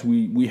 So yes,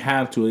 we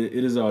have to.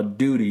 It is our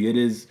duty.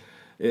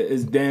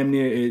 It's damn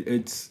near.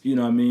 It's what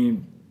I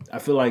mean. I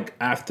feel like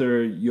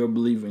after your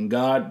belief in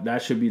God,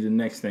 that should be the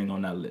next thing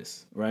on that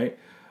list, right?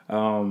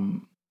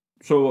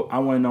 So I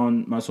went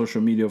on my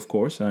social media, of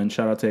course, and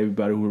shout out to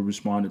everybody who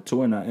responded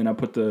to it, and I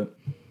put the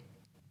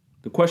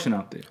question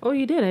out there. Oh,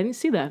 you did? I didn't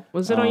see that.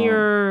 Was it on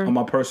your... On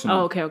my personal.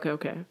 Oh, okay.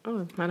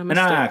 Oh, not a mistake. And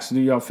I asked,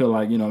 do y'all feel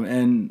like,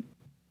 and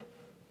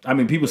I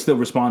mean, people still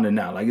responding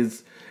now. Like,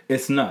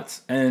 it's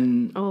nuts.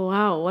 And... Oh,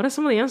 wow. What are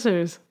some of the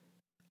answers?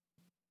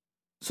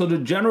 So the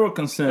general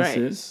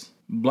consensus,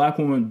 black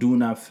women do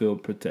not feel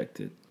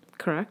protected.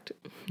 Correct.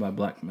 By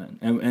black men.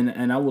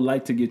 And I would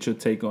like to get your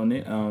take on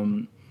it.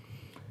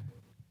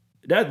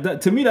 That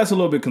to me, that's a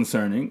little bit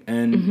concerning.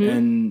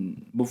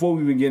 And before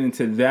we even get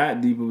into that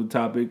deep of a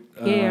topic,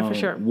 for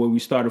sure. Where we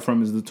started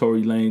from is the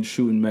Tory Lanez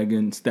shooting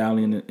Megan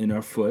Stallion in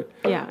her foot.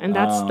 Yeah, and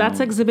that's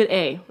Exhibit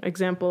A,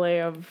 Example A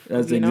of.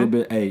 That's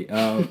Exhibit A.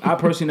 I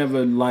personally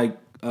never liked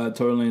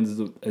Tory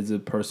Lanez as a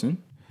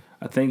person.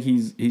 I think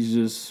he's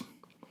just.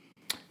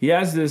 He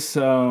has this.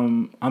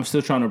 I'm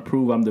still trying to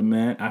prove I'm the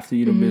man after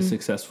you've been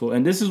successful,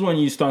 and this is when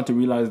you start to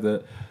realize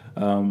that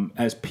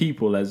as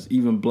people, as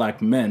even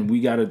black men, we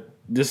gotta.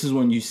 This is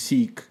when you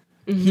seek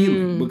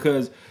healing,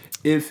 because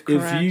if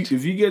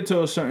you get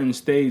to a certain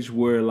stage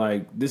where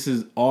like this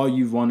is all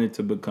you've wanted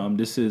to become,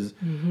 this is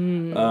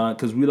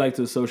because we like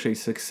to associate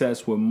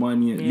success with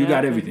money. You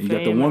got everything. You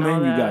got the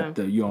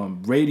woman. You're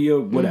on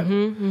radio, whatever,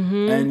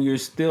 and you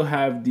still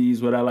have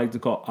these what I like to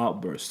call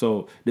outbursts.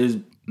 So there's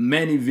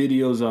many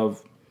videos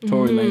of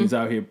Tory Lanez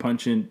out here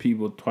punching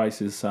people twice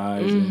his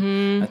size.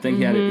 And I think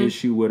he had an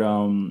issue with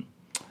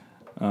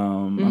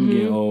I'm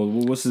getting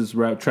old. What's this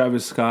rap?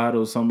 Travis Scott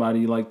or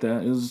somebody like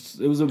that.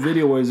 It was a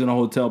video where he's in a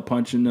hotel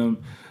punching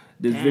them.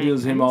 There's videos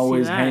of him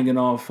always hanging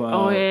off.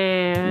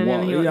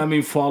 I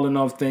mean, falling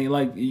off things.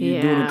 Like you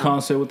doing a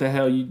concert. What the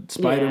hell? You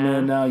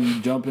Spider-Man now?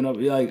 You jumping up?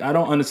 Like I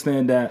don't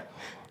understand that.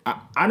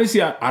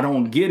 Honestly, I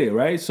don't get it.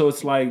 Right? So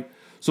it's like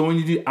when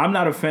you do. I'm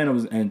not a fan of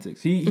his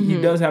antics. He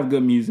does have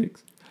good music,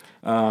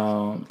 to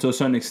a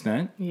certain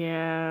extent.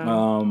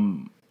 Yeah.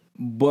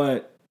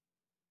 But.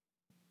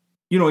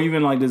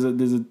 Even like there's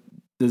an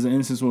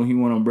instance when he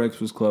went on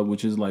Breakfast Club,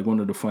 which is like one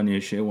of the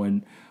funniest shit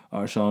when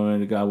Charlamagne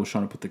the guy was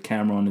trying to put the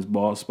camera on his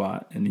bald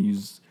spot, and he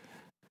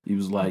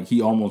was like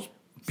he almost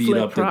beat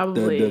up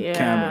the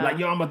camera, like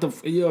you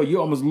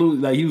almost lose,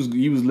 like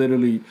he was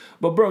literally,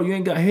 but bro, you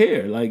ain't got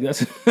hair, like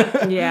that's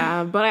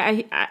yeah, but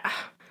I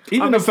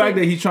even the fact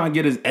that he's trying to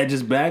get his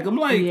edges back, I'm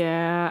like...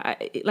 Yeah,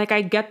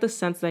 I get the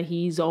sense that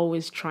he's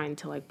always trying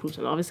to, like, prove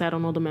something. Obviously, I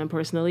don't know the man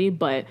personally,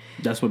 but...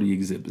 That's what he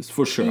exhibits,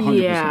 for sure,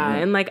 100%. Yeah,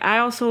 and, like, I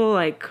also,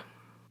 like...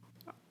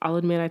 I'll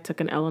admit I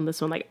took an L on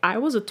this one. Like, I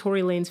was a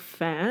Tory Lanez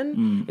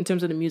fan in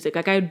terms of the music.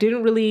 Like, I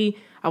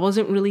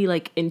wasn't really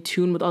like in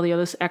tune with all the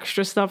other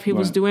extra stuff he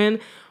was doing,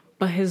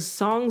 but his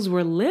songs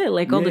were lit.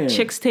 Like all the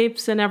Chicks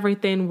tapes and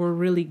everything were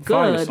really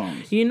good,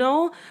 you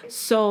know?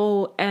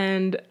 So,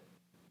 and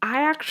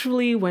I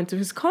actually went to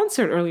his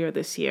concert earlier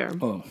this year.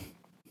 Oh.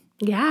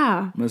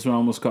 Yeah. That's when I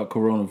almost caught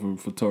corona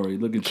for Tory.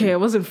 Look at you. Okay, it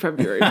was in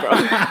February, bro.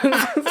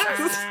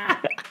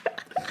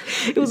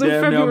 It was in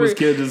February. I almost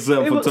killed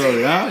yourself for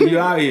Tory, huh? You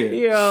out here.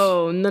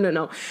 Yo,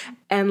 no.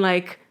 And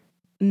like,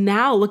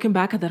 now looking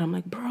back at that, I'm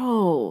like,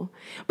 bro.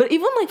 But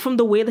even like from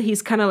the way that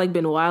he's kind of like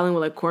been wilding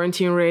with like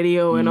quarantine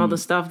radio and all the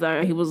stuff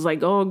that he was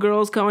like, oh,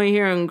 girls coming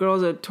here and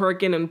girls are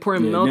twerking and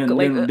pouring milk.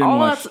 Didn't all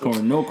watch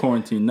that. No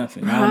quarantine,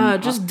 nothing.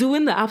 Just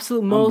doing the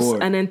absolute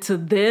most. And then to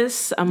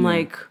this, I'm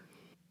like,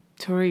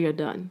 Tory, you're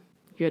done.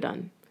 You're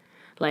done.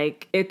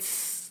 Like,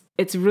 it's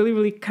really,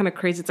 really kind of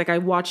crazy. It's like I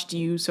watched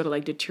you sort of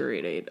like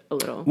deteriorate a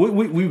little.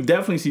 We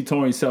definitely see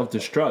Tory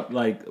self-destruct.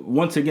 Like,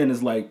 once again,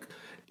 it's like,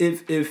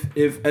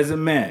 if as a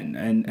man,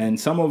 and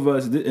some of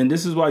us, and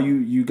this is why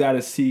you got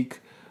to seek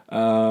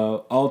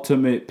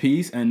ultimate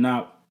peace and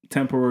not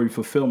temporary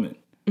fulfillment.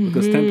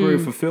 Because temporary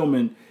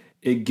fulfillment,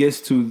 it gets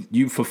to,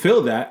 you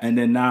fulfill that, and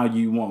then now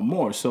you want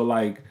more. So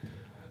like,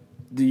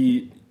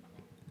 and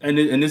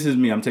this is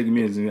me, I'm taking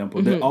me as an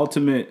example. The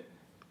ultimate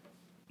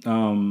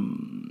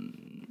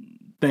thing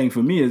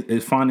for me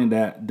is finding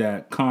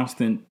that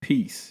constant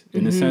peace,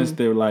 in the sense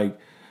that like,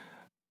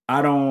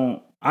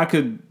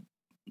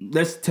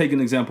 let's take an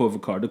example of a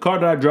car. The car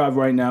that I drive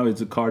right now is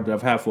a car that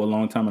I've had for a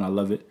long time and I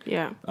love it.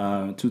 Yeah.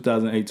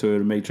 2008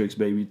 Toyota Matrix,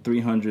 baby.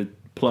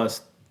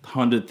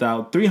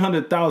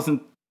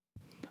 300,000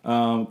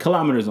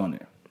 kilometers on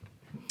there.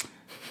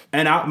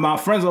 And my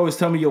friends always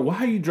tell me, yo, why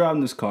are you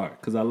driving this car?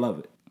 Because I love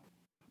it.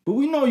 But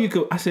we know you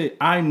could. I say,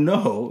 I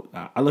know.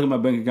 I look at my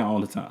bank account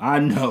all the time. I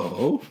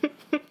know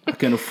I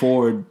can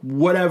afford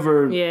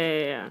whatever.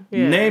 Yeah.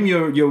 Name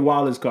your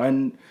wildest car,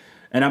 and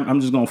I'm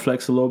just gonna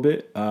flex a little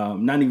bit.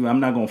 I'm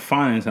not gonna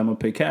finance. I'm gonna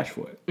pay cash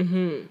for it.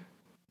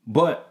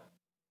 But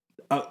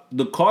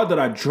the car that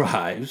I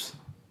drive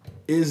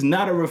is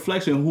not a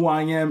reflection of who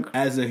I am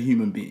as a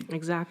human being.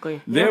 Exactly.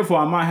 Therefore,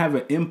 I might have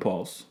an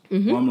impulse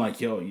where I'm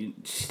like, yo,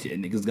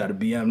 niggas got a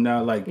BM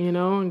now. Like, you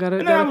know, gotta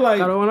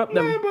one up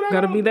them.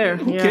 Gotta be there.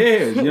 Who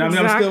cares? You know what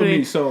I mean? I'm still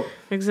me. So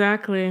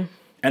exactly.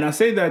 And I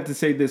say that to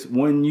say this: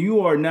 when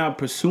you are now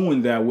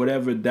pursuing that,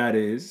 whatever that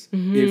is,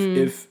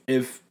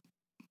 if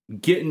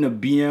getting a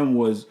BM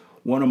was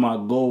one of my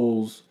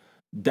goals,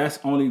 that's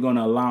only going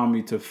to allow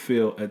me to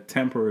feel a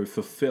temporary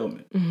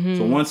fulfillment.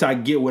 So once I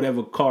get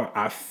whatever car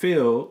I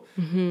feel,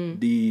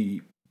 the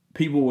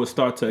people will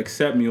start to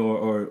accept me,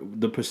 or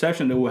the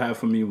perception they will have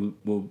for me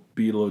will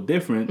be a little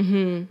different.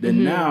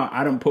 Then now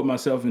I don't put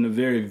myself in a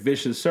very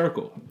vicious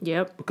circle.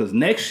 Yep. Because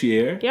next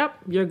year,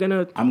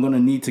 I'm gonna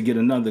need to get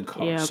another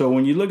car. Yep. So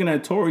when you're looking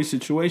at Tory's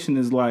situation,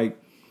 is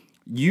like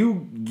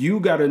you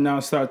got to now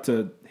start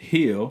to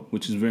heal,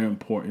 which is very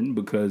important,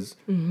 because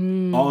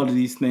all of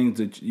these things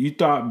that you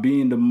thought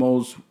being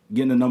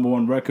getting the number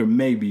one record,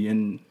 maybe,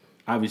 and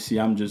obviously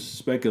I'm just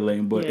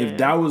speculating, but if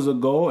that was a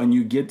goal and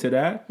you get to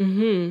that,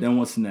 then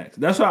what's next?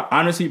 That's why,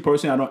 honestly,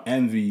 personally, I don't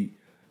envy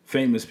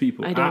famous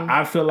people.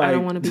 I feel like I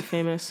don't want to be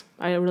famous.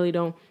 I really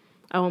don't.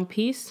 I want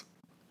peace.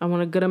 I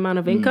want a good amount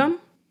of income.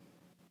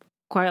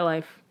 Quiet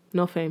life.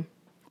 No fame.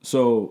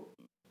 So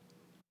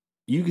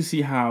you can see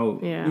how,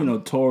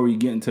 Tory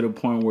getting to the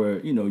point where,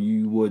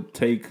 you would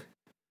take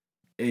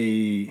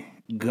a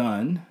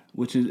gun,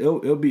 which is,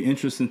 it'll be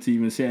interesting to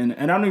even say. And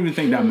I don't even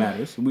think that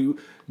matters.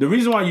 The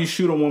reason why you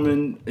shoot a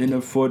woman in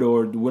the foot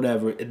or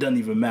whatever, it doesn't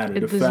even matter. It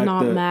does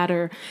not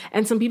matter.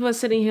 And some people are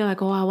sitting here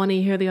like, oh, I want to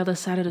hear the other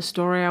side of the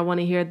story. I want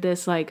to hear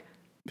this. Like,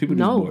 people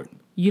just bored.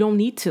 You don't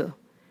need to.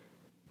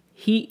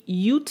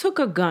 You took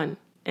a gun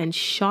and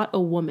shot a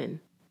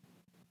woman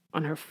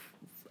on her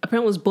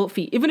apparently it was both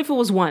feet, even if it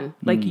was one.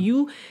 Like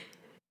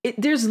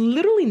there's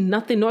literally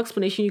nothing, no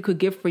explanation you could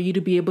give for you to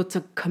be able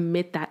to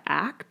commit that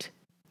act.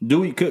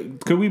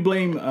 Could we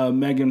blame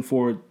Megan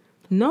for?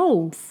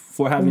 No,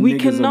 for having we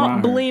niggas cannot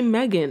around blame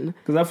Megan,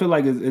 because I feel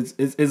like it's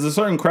a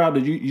certain crowd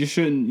that you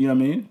shouldn't. You know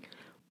what I mean?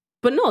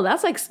 But no,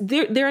 that's like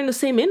they're in the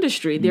same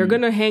industry. They're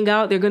gonna hang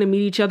out. They're gonna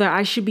meet each other.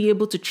 I should be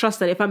able to trust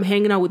that if I'm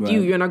hanging out with you,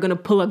 you're not gonna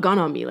pull a gun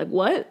on me. Like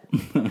what?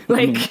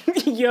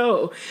 Like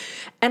yo.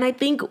 And I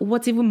think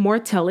what's even more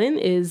telling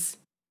is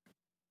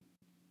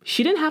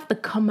she didn't have to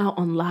come out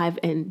on live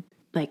and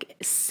like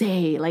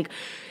say like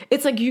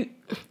it's like she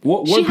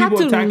had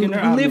to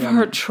live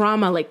her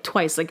trauma like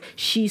twice. Like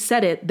she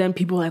said it, then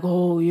people were like,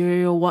 oh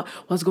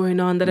what's going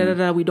on?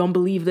 We don't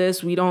believe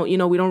this. We don't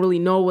really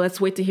know.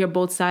 Let's wait to hear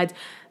both sides.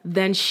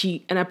 then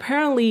and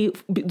apparently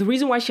the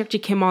reason why she actually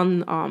came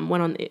on,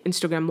 went on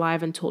Instagram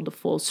Live and told the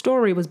full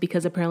story was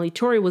because apparently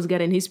Tory was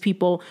getting his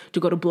people to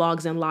go to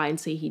blogs and lie and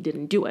say he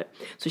didn't do it.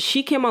 So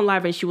she came on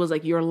live and she was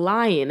like, you're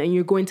lying and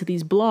you're going to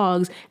these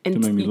blogs and to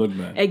make me look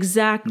bad.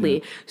 Exactly.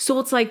 Yeah. So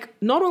it's like,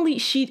 not only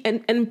she,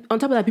 and on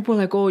top of that, people are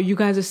like, oh, you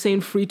guys are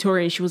saying free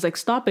Tory. And she was like,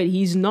 stop it.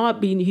 He's not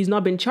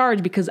been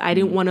charged because I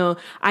didn't want to,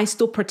 I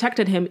still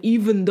protected him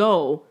even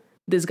though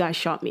this guy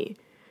shot me.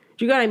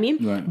 Do you get what I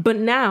mean? Right. But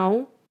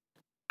now,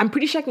 I'm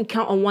pretty sure I can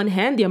count on one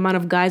hand the amount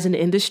of guys in the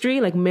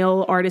industry, like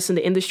male artists in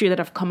the industry, that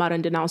have come out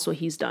and denounced what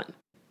he's done.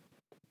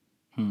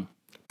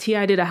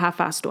 T.I. did a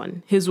half-assed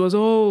one. His was,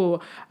 oh,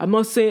 I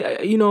must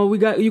say, you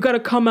got to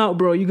come out,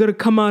 bro. You got to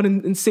come out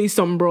and say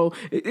something, bro.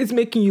 It's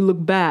making you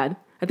look bad.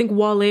 I think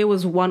Wale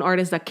was one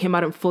artist that came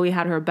out and fully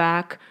had her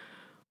back.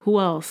 Who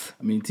else?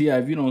 I mean, T.I.,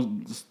 if you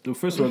don't,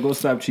 first of all, go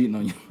stop cheating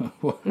on you.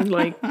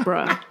 Like,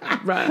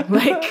 bruh.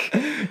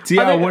 Like,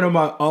 T.I., one of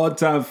my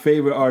all-time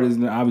favorite artists,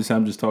 and obviously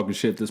I'm just talking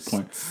shit at this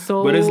point.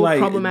 So but it's like,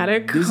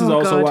 problematic. This is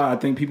also why I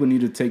think people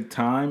need to take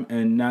time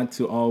and not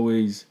to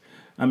always,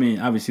 I mean,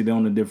 obviously they're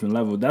on a different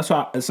level. That's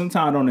why sometimes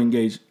I don't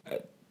engage.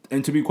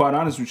 And to be quite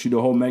honest with you,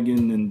 the whole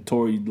Megan and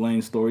Tory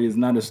Lanez story is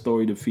not a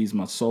story that feeds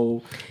my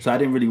soul. So I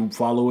didn't really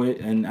follow it.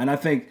 And I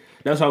think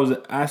that's why I was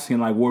asking,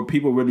 like, were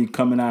people really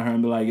coming at her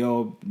and be like,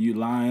 yo, you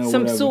lying or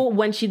whatever? So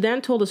when she then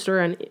told the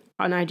story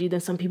on IG, then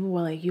some people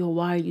were like, yo,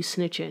 why are you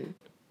snitching?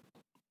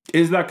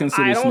 Is that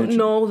considered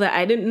snitching?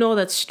 I didn't know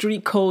that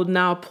street code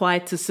now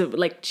applied to,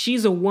 like,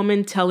 she's a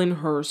woman telling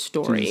her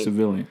story. She's a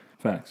civilian.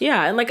 Facts.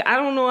 Yeah, and like, I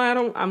don't know,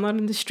 I'm not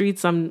in the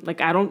streets. I'm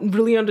like, I don't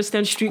really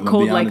understand street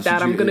code like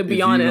that. I'm gonna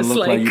be honest. If you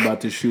look like you about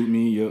to shoot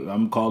me,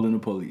 I'm calling the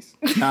police.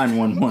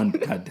 911.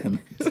 God damn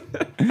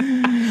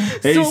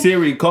it. Hey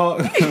Siri, call.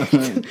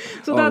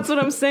 So that's what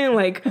I'm saying.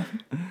 Like,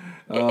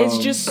 it's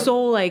just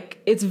so, like,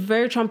 it's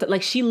very traumatizing.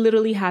 Like, she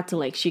literally had to,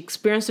 like, she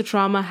experienced the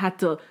trauma, had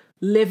to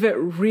live it,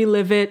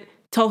 relive it,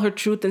 tell her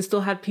truth, and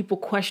still had people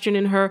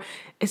questioning her.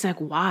 It's like,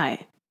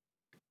 why?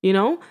 You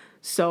know?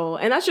 So,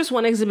 and that's just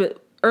one exhibit.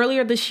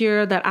 Earlier this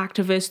year, that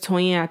activist,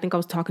 Toyin, I think I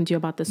was talking to you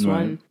about this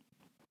one.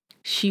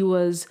 She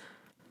was,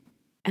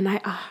 and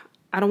I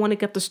don't want to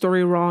get the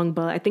story wrong,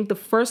 but I think the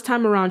first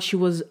time around she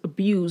was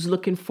abused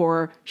looking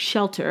for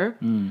shelter.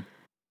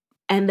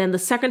 And then the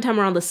second time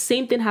around, the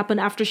same thing happened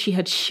after she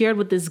had shared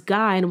with this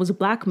guy, and it was a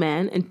black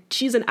man. And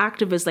she's an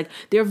activist. Like,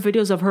 there are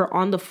videos of her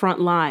on the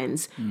front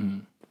lines,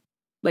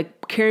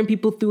 like carrying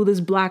people through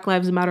this Black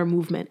Lives Matter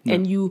movement.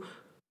 And you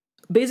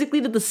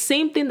basically did the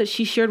same thing that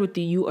she shared with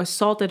you. You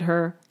assaulted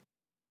her.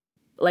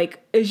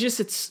 Like,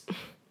 it's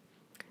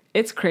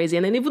crazy.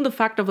 And then even the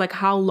fact of, like,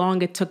 how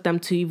long it took them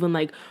to even,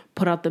 like,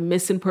 put out the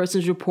missing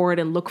persons report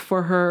and look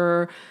for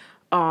her.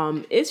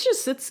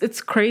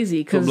 It's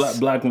crazy. Cause so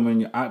black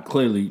women,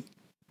 clearly,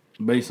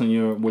 based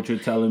on what you're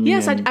telling me.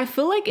 Yes, I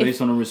feel like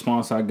based on the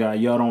response I got,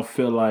 y'all don't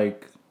feel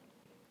like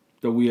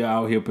that we are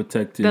out here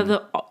protected. That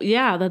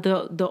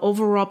the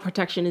overall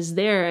protection is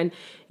there. And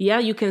yeah,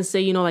 you can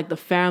say, like, the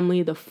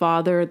family, the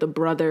father, the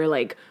brother,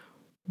 like,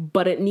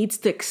 but it needs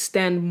to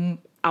extend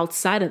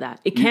outside of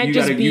that. It can't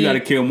you got to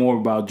care more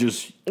about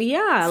just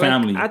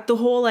family. Like, at the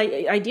whole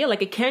idea,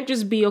 like, it can't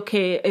just be,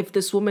 okay, if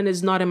this woman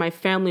is not in my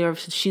family or if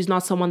she's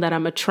not someone that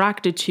I'm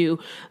attracted to,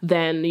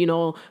 then,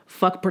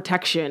 fuck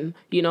protection,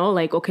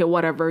 like, okay,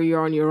 whatever,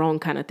 you're on your own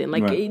kind of thing.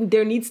 Like,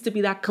 there needs to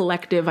be that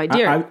collective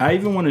idea. I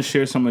even want to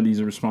share some of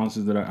these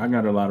responses that I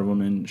got a lot of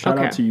them, and shout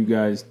out to you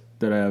guys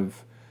that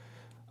have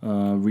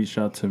reached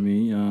out to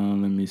me.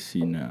 Let me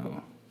see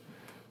now.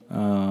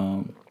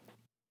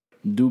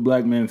 Do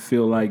black men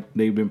feel like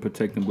they've been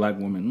protecting black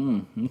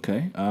women?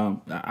 Okay.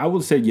 I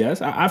would say yes.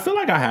 I feel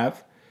like I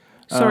have.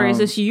 Sorry, is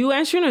this you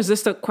answering or is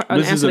this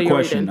this is a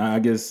question? I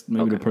guess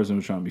maybe the person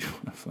was trying to be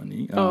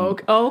funny.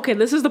 Okay.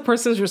 This is the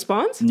person's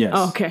response? Yes.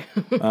 Oh, okay.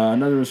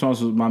 Another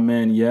response was, my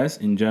man, yes.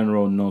 In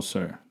general, no,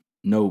 sir.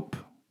 Nope.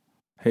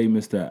 Hey,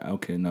 Mr.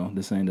 Okay, no,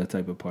 this ain't that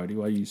type of party.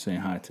 Why are you saying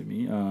hi to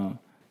me?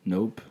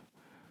 Nope.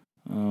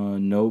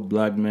 Nope.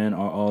 Black men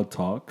are all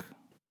talk.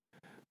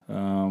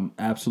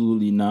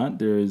 Absolutely not.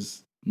 There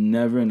is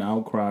never an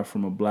outcry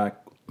from a black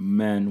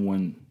man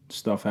when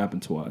stuff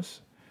happened to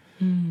us.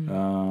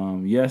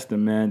 Yes, the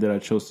man that I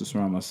chose to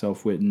surround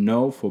myself with.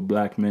 No, for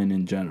black men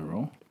in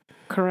general.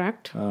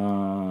 Correct.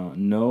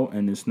 No,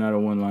 and it's not a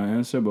one-line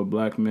answer, but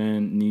black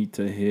men need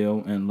to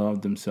heal and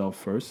love themselves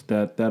first.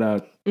 That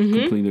I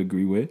completely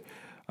agree with.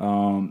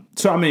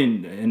 So I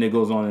mean, and it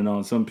goes on and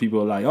on. Some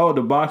people are like, oh,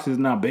 the box is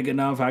not big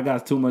enough. I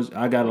got too much.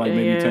 I got like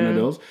maybe 10 of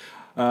those.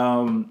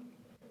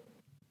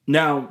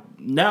 Now,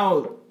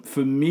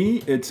 for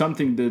me, it's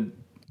something that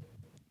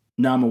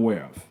now I'm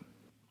aware of.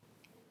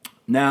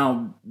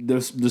 Now,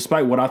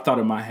 despite what I thought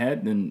in my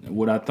head and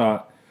what I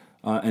thought,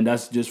 and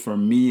that's just for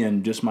me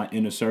and just my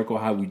inner circle,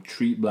 how we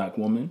treat black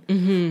women.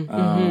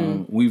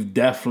 We've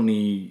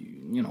definitely,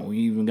 we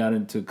even got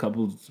into a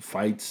couple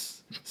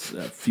fights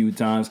a few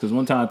times. Because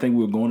one time I think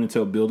we were going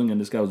into a building and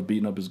this guy was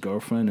beating up his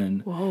girlfriend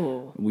and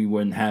we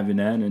weren't having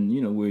that. And,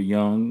 we were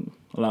young,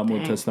 a lot more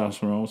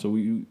testosterone. So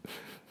we...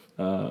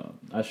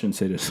 I shouldn't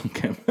say this on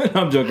camera.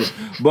 I'm joking.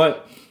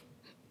 But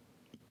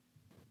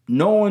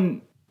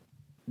knowing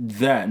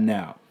that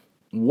now,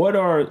 what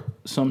are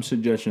some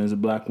suggestions as a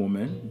black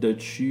woman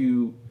that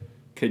you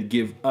could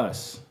give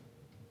us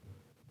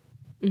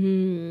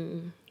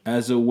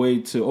as a way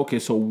to, okay,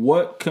 so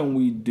what can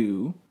we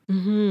do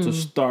to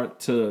start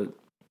to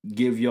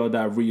give y'all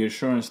that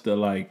reassurance that,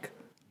 like,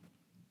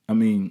 I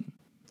mean,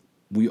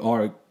 we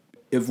are,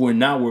 if we're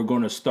not, we're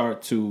going to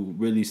start to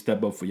really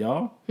step up for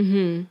y'all.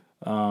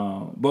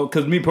 But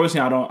because me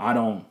personally, I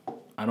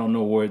don't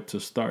know where to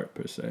start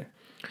per se.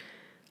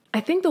 I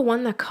think the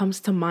one that comes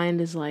to mind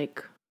is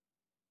like,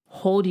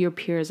 hold your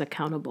peers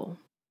accountable.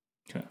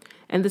 Okay.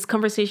 And this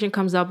conversation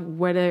comes up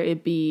whether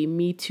it be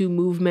Me Too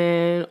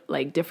movement,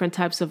 like different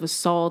types of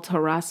assault,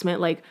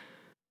 harassment. Like,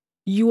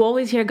 you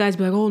always hear guys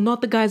be like, oh,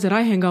 not the guys that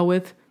I hang out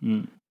with.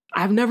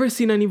 I've never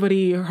seen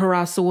anybody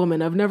harass a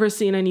woman. I've never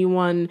seen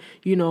anyone,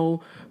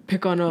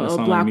 pick on a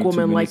black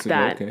woman like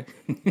that. Okay.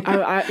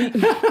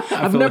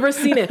 I've never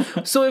seen it.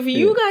 So if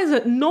you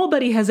guys,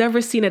 nobody has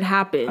ever seen it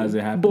happen. Has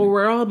it happened? But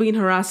we're all being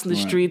harassed in the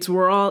streets.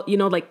 We're all,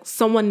 like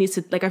someone needs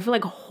to, like, I feel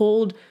like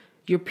hold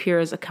your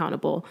peers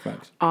accountable.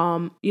 Facts.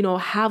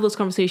 Have those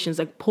conversations,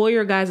 like pull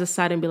your guys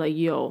aside and be like,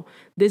 yo,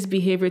 this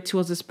behavior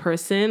towards this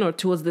person or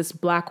towards this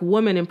black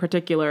woman in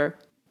particular,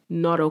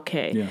 not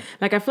okay. Yeah.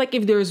 Like, I feel like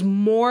if there's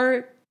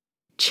more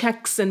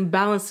checks and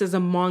balances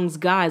amongst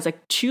guys,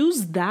 like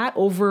choose that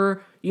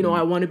over,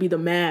 I want to be the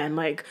man,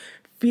 like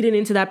feeding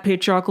into that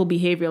patriarchal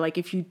behavior. Like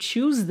if you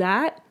choose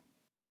that,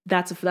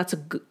 that's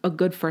a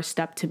good first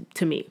step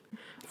to me.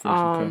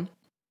 Okay.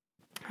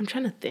 I'm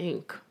trying to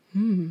think.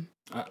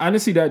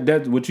 Honestly,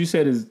 that what you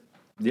said is,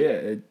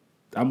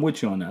 I'm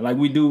with you on that. Like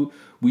we do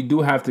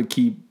have to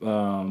keep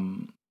our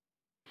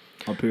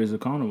peers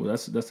accountable.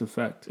 That's a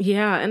fact.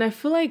 Yeah, and I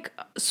feel like,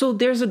 so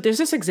there's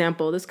this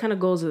example. This kind of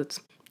goes,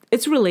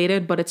 it's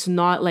related, but it's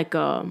not like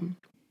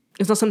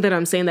it's not something that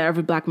I'm saying that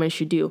every black man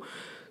should do.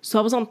 So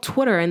I was on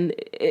Twitter, and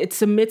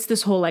it's amidst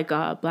this whole like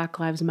Black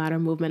Lives Matter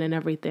movement and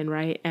everything,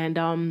 right?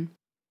 And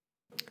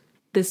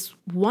this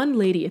one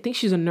lady, I think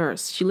she's a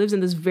nurse. She lives in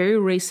this very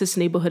racist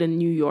neighborhood in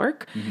New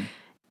York.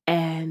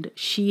 And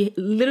she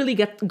literally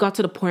got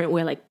to the point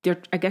where, like,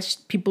 I guess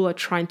people are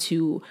trying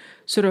to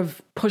sort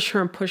of push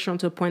her onto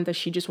the point that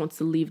she just wants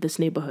to leave this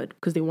neighborhood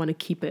because they want to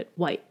keep it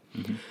white.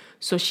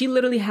 So she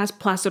literally has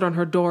plastered on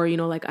her door,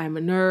 like, I'm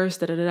a nurse,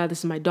 this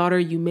is my daughter.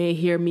 You may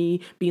hear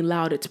me being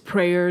loud. It's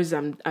prayers.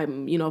 I'm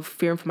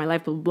fearing for my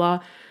life, blah, blah,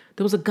 blah.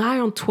 There was a guy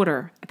on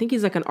Twitter. I think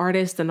he's like an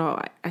artist, and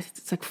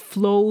it's like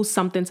Flow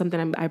something.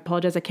 I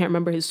apologize. I can't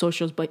remember his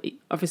socials, but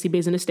obviously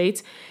based in the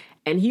States.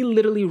 And he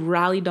literally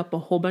rallied up a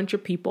whole bunch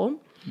of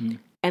people,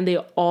 and they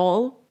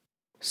all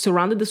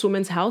surrounded this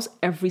woman's house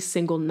every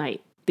single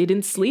night. They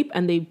didn't sleep,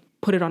 and they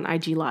put it on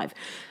IG Live.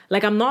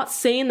 Like, I'm not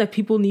saying that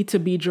people need to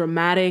be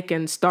dramatic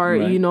and start,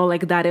 right,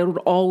 like that. It would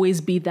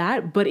always be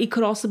that, but it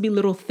could also be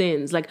little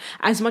things. Like,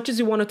 as much as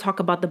you want to talk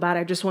about the bad,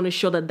 I just want to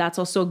show that that's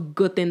also a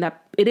good thing,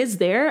 that it is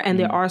there. And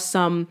there are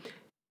some,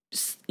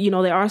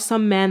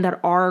 men that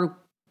are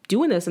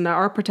doing this and that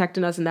are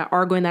protecting us and that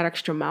are going that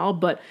extra mile.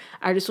 But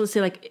I just want to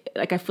say,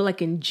 like I feel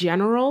like in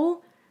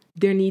general,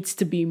 there needs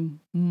to be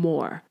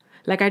more.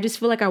 Like, I just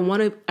feel like I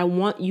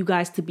want you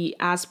guys to be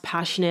as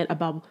passionate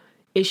about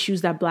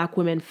issues that black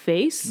women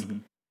face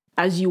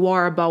as you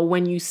are about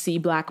when you see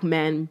black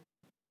men,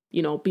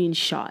 being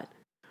shot.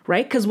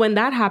 Right? Because when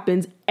that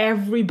happens,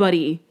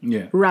 everybody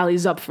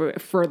rallies up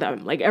for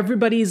them. Like,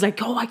 everybody's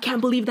like, oh, I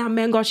can't believe that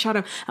man got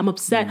shot. I'm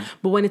upset.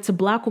 But when it's a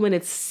black woman,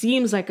 it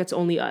seems like it's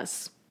only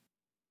us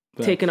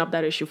taking up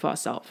that issue for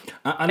ourselves.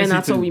 And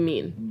that's what we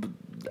mean.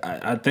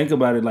 I think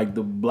about it, like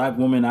the black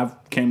women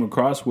I've came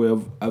across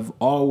with, I've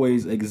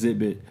always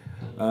exhibit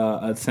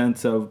a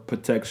sense of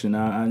protection.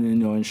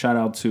 And shout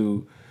out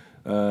to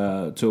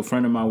a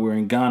friend of mine. We were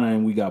in Ghana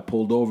and we got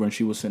pulled over, and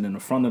she was sitting in the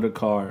front of the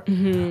car,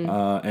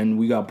 and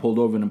we got pulled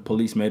over, and the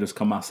police made us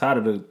come outside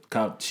of the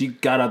car. She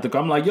got out the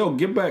car. I'm like, yo,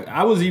 get back.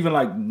 I was even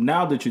like,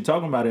 now that you're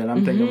talking about it,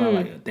 I'm thinking about,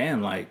 like,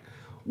 damn, like,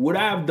 would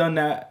I have done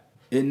that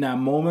in that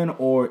moment?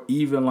 Or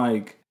even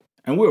like,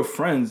 and we were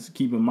friends,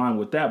 keep in mind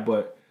with that,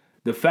 but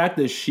the fact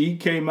that she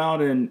came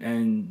out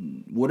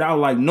and without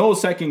like no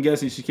second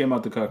guessing, she came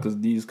out the car, because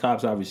these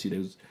cops, obviously, they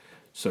was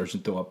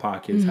searching through our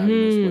pockets,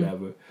 having this,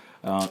 whatever.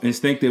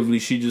 Instinctively,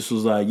 she just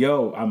was like,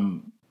 yo,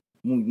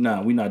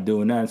 we're not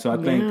doing that. So I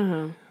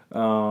think,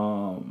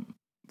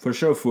 for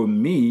sure, for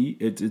me,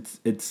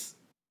 it's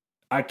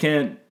I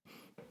can't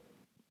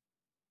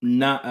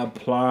not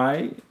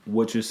apply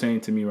what you're saying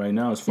to me right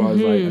now, as far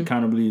as like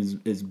accountability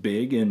is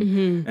big,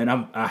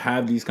 and I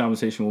have these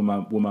conversations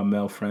with my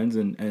male friends,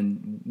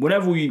 and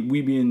whenever we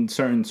be in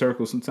certain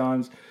circles,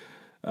 sometimes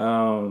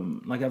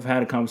like I've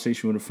had a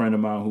conversation with a friend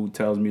of mine who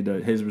tells me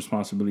that his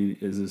responsibility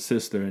is his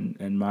sister,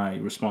 and my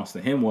response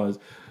to him was,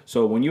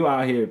 so when you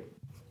out here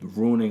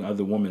ruining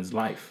other woman's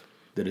life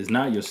that is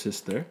not your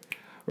sister,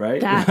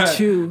 right? That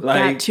too.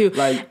 Like, that too.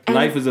 Like And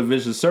life is a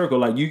vicious circle.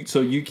 Like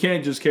you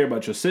can't just care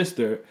about your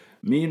sister.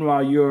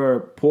 Meanwhile, you're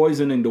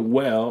poisoning the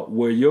well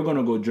where you're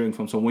gonna go drink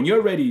from. So when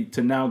you're ready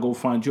to now go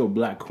find your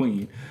black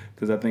queen,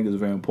 because I think it's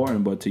very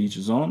important, but to each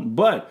his own.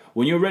 But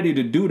when you're ready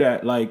to do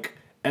that, like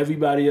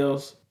everybody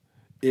else,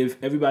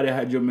 if everybody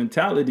had your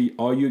mentality,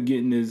 all you're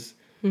getting is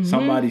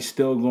somebody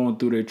still going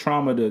through their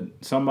trauma, to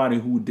somebody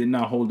who did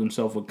not hold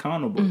themselves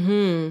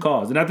accountable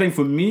cause. And I think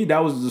for me,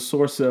 that was the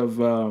source of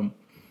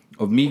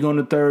me going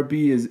to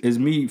therapy is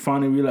me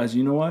finally realizing,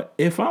 you know what?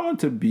 If I want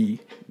to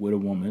be with a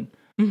woman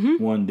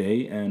one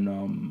day,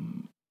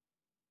 and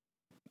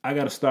I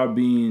got to start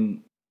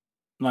being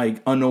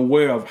like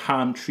unaware of how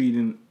I'm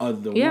treating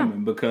other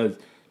women, because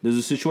there's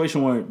a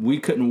situation where we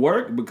couldn't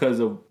work because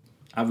of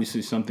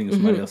obviously something that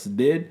somebody else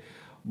did.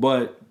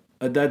 But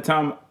at that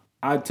time,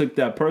 I took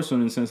that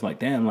personal in the sense like,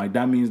 damn, like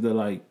that means that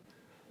like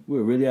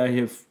we're really out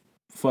here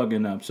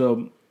fucking up.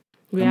 So,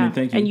 I mean,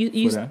 thank you,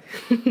 and for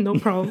that. No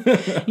problem.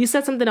 You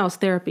said something else,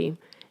 therapy.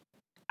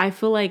 I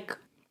feel like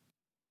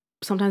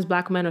sometimes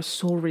black men are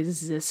so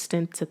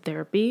resistant to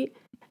therapy.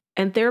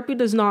 And therapy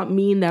does not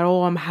mean that,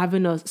 I'm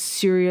having a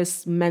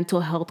serious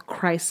mental health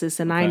crisis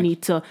and I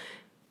need to...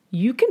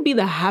 You can be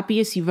the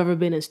happiest you've ever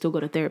been and still go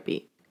to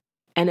therapy.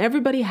 And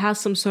everybody has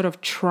some sort of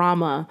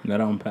trauma.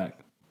 Gotta unpack.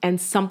 And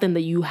something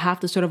that you have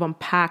to sort of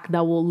unpack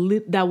that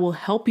will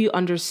help you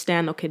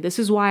understand, okay, this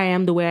is why I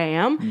am the way I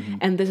am.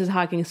 And this is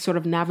how I can sort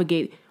of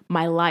navigate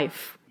my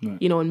life,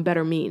 in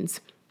better means.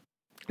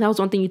 That was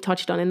one thing you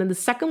touched on. And then the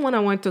second one I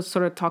wanted to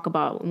sort of talk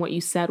about, and what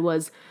you said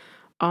was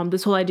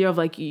this whole idea of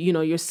like,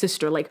 your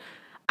sister. Like,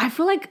 I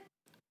feel like,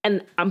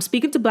 and I'm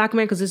speaking to black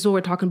men because this is what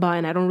we're talking about,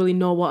 and I don't really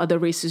know what other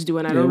races do,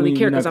 and I don't really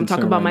care because I'm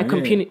talking about my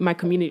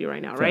community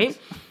right now, right?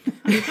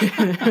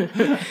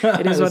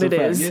 It is what it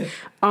is. Yeah.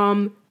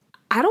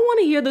 I don't want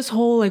to hear this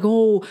whole like,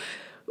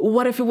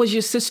 what if it was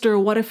your sister?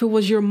 What if it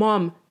was your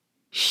mom?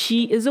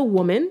 She is a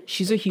woman.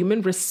 She's a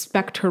human.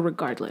 Respect her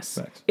regardless.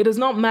 Right. It does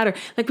not matter.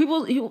 Like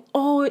people,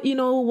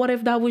 what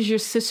if that was your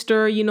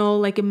sister?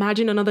 Like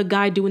imagine another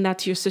guy doing that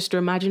to your sister.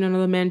 Imagine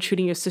another man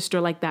treating your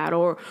sister like that.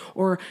 Or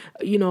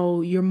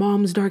your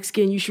mom's dark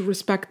skin. You should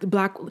respect the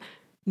black.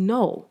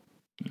 No,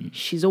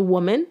 she's a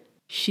woman.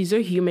 She's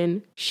a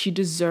human. She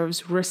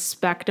deserves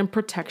respect and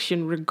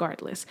protection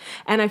regardless.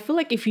 And I feel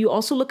like if you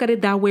also look at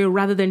it that way,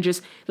 rather than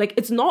just like,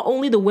 it's not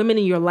only the women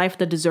in your life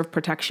that deserve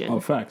protection.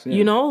 Oh, facts.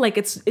 Yeah. Like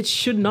it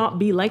should not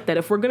be like that.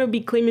 If we're going to be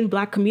claiming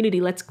black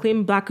community, let's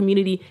claim black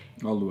community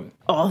all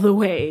the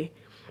way.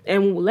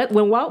 And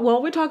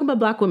while we're talking about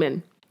black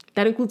women,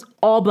 that includes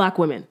all black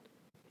women.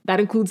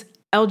 That includes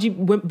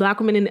black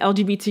women in the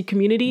LGBT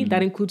community.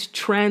 That includes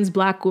trans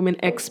black women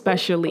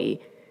especially.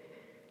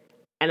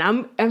 And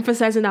I'm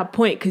emphasizing that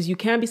point because you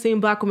can't be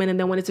saying black woman and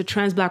then when it's a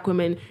trans black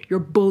woman, you're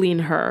bullying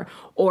her,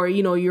 or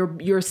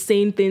you're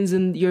saying things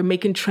and you're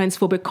making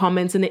transphobic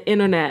comments on the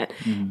internet.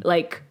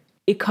 Like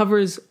it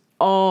covers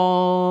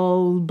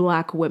all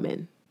black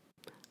women.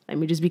 Let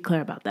me just be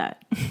clear about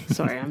that.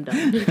 Sorry, I'm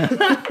done. You're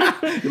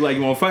like,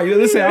 you want to fight?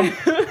 Listen,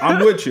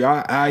 I'm with you.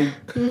 I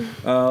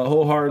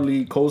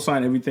wholeheartedly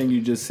co-sign everything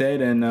you just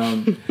said. And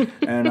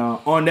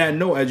on that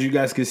note, as you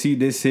guys can see,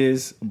 this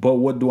is But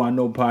What Do I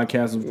Know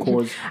podcast, of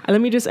course.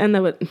 Let me just end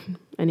that with,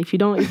 and if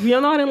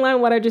you're not in line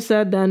with what I just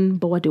said, then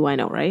but what do I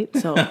know, right?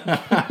 So,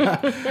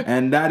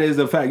 and that is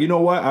a fact. You know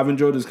what? I've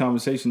enjoyed this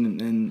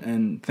conversation,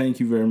 and thank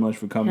you very much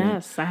for coming.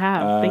 Yes, I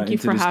have. Thank you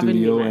for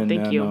having me, man.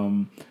 Thank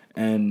you.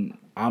 And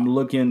I'm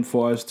looking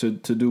for us to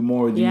do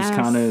more of these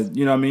kind of,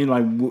 you know what I mean?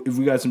 Like, if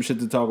we got some shit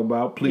to talk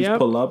about, please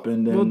pull up,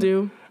 and then we'll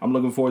do. I'm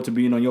looking forward to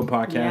being on your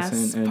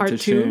podcast and to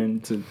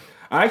sharing.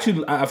 I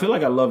feel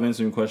like I love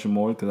answering questions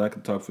more because I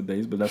could talk for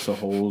days, but that's a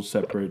whole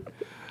separate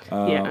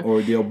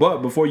ordeal. But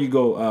before you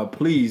go,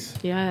 please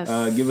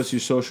give us your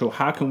social.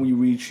 How can we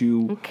reach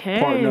you?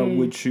 Partner up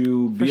with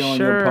you, be on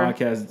your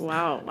podcast.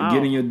 Wow.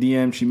 Get in your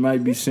DM. She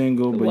might be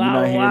single, but you're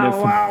not hearing it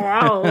from.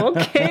 Wow.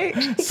 Okay.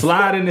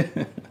 Slide in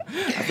it.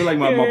 I feel like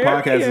my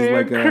podcast is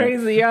like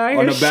crazy.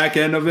 On the back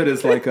end of it,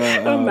 it's like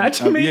a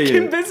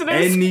matchmaking business.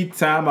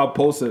 Anytime I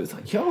post it, it's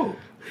like, yo,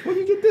 where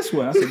you get this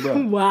one? I said,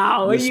 bro,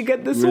 wow, where you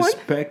get this one?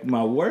 Respect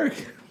my work.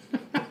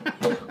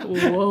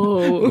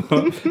 Whoa.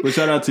 But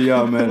shout out to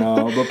y'all, man.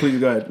 But please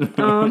go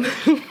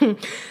ahead.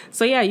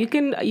 So yeah, you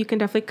can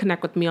definitely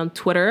connect with me on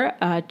Twitter,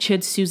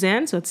 Chid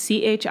Suzanne. So it's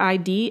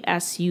ChidSuzan.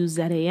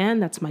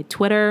 That's my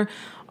Twitter.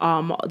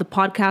 The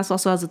podcast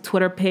also has a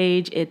Twitter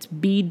page. It's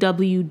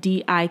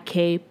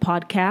BWDIK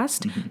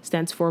Podcast.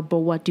 Stands for But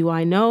What Do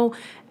I Know?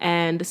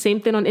 And same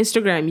thing on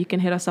Instagram. You can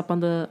hit us up on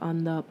the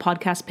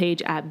podcast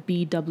page at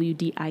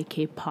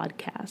BWDIK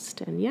Podcast.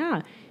 And yeah,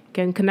 you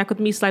can connect with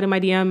me, slide in my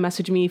DM,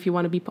 message me if you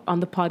want to be on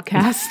the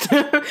podcast.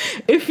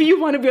 If you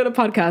want to be on the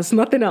podcast,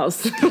 nothing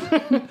else.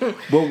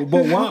 but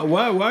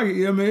why? I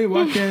mean,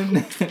 why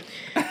can't?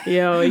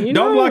 Yo, you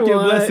don't know block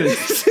your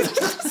blessings.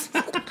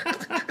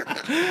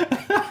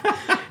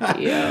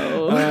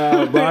 Yo.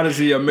 But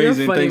honestly,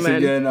 amazing. Funny, thanks man.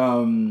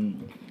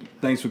 again.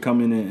 Thanks for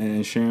coming in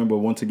and sharing. But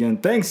once again,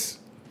 thanks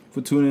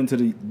for tuning into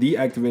the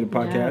Deactivated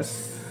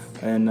podcast.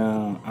 And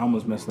I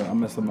almost messed up. I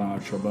messed up my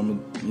outro,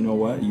 but you know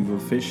what? You've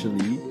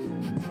officially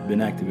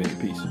been activated.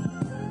 Peace.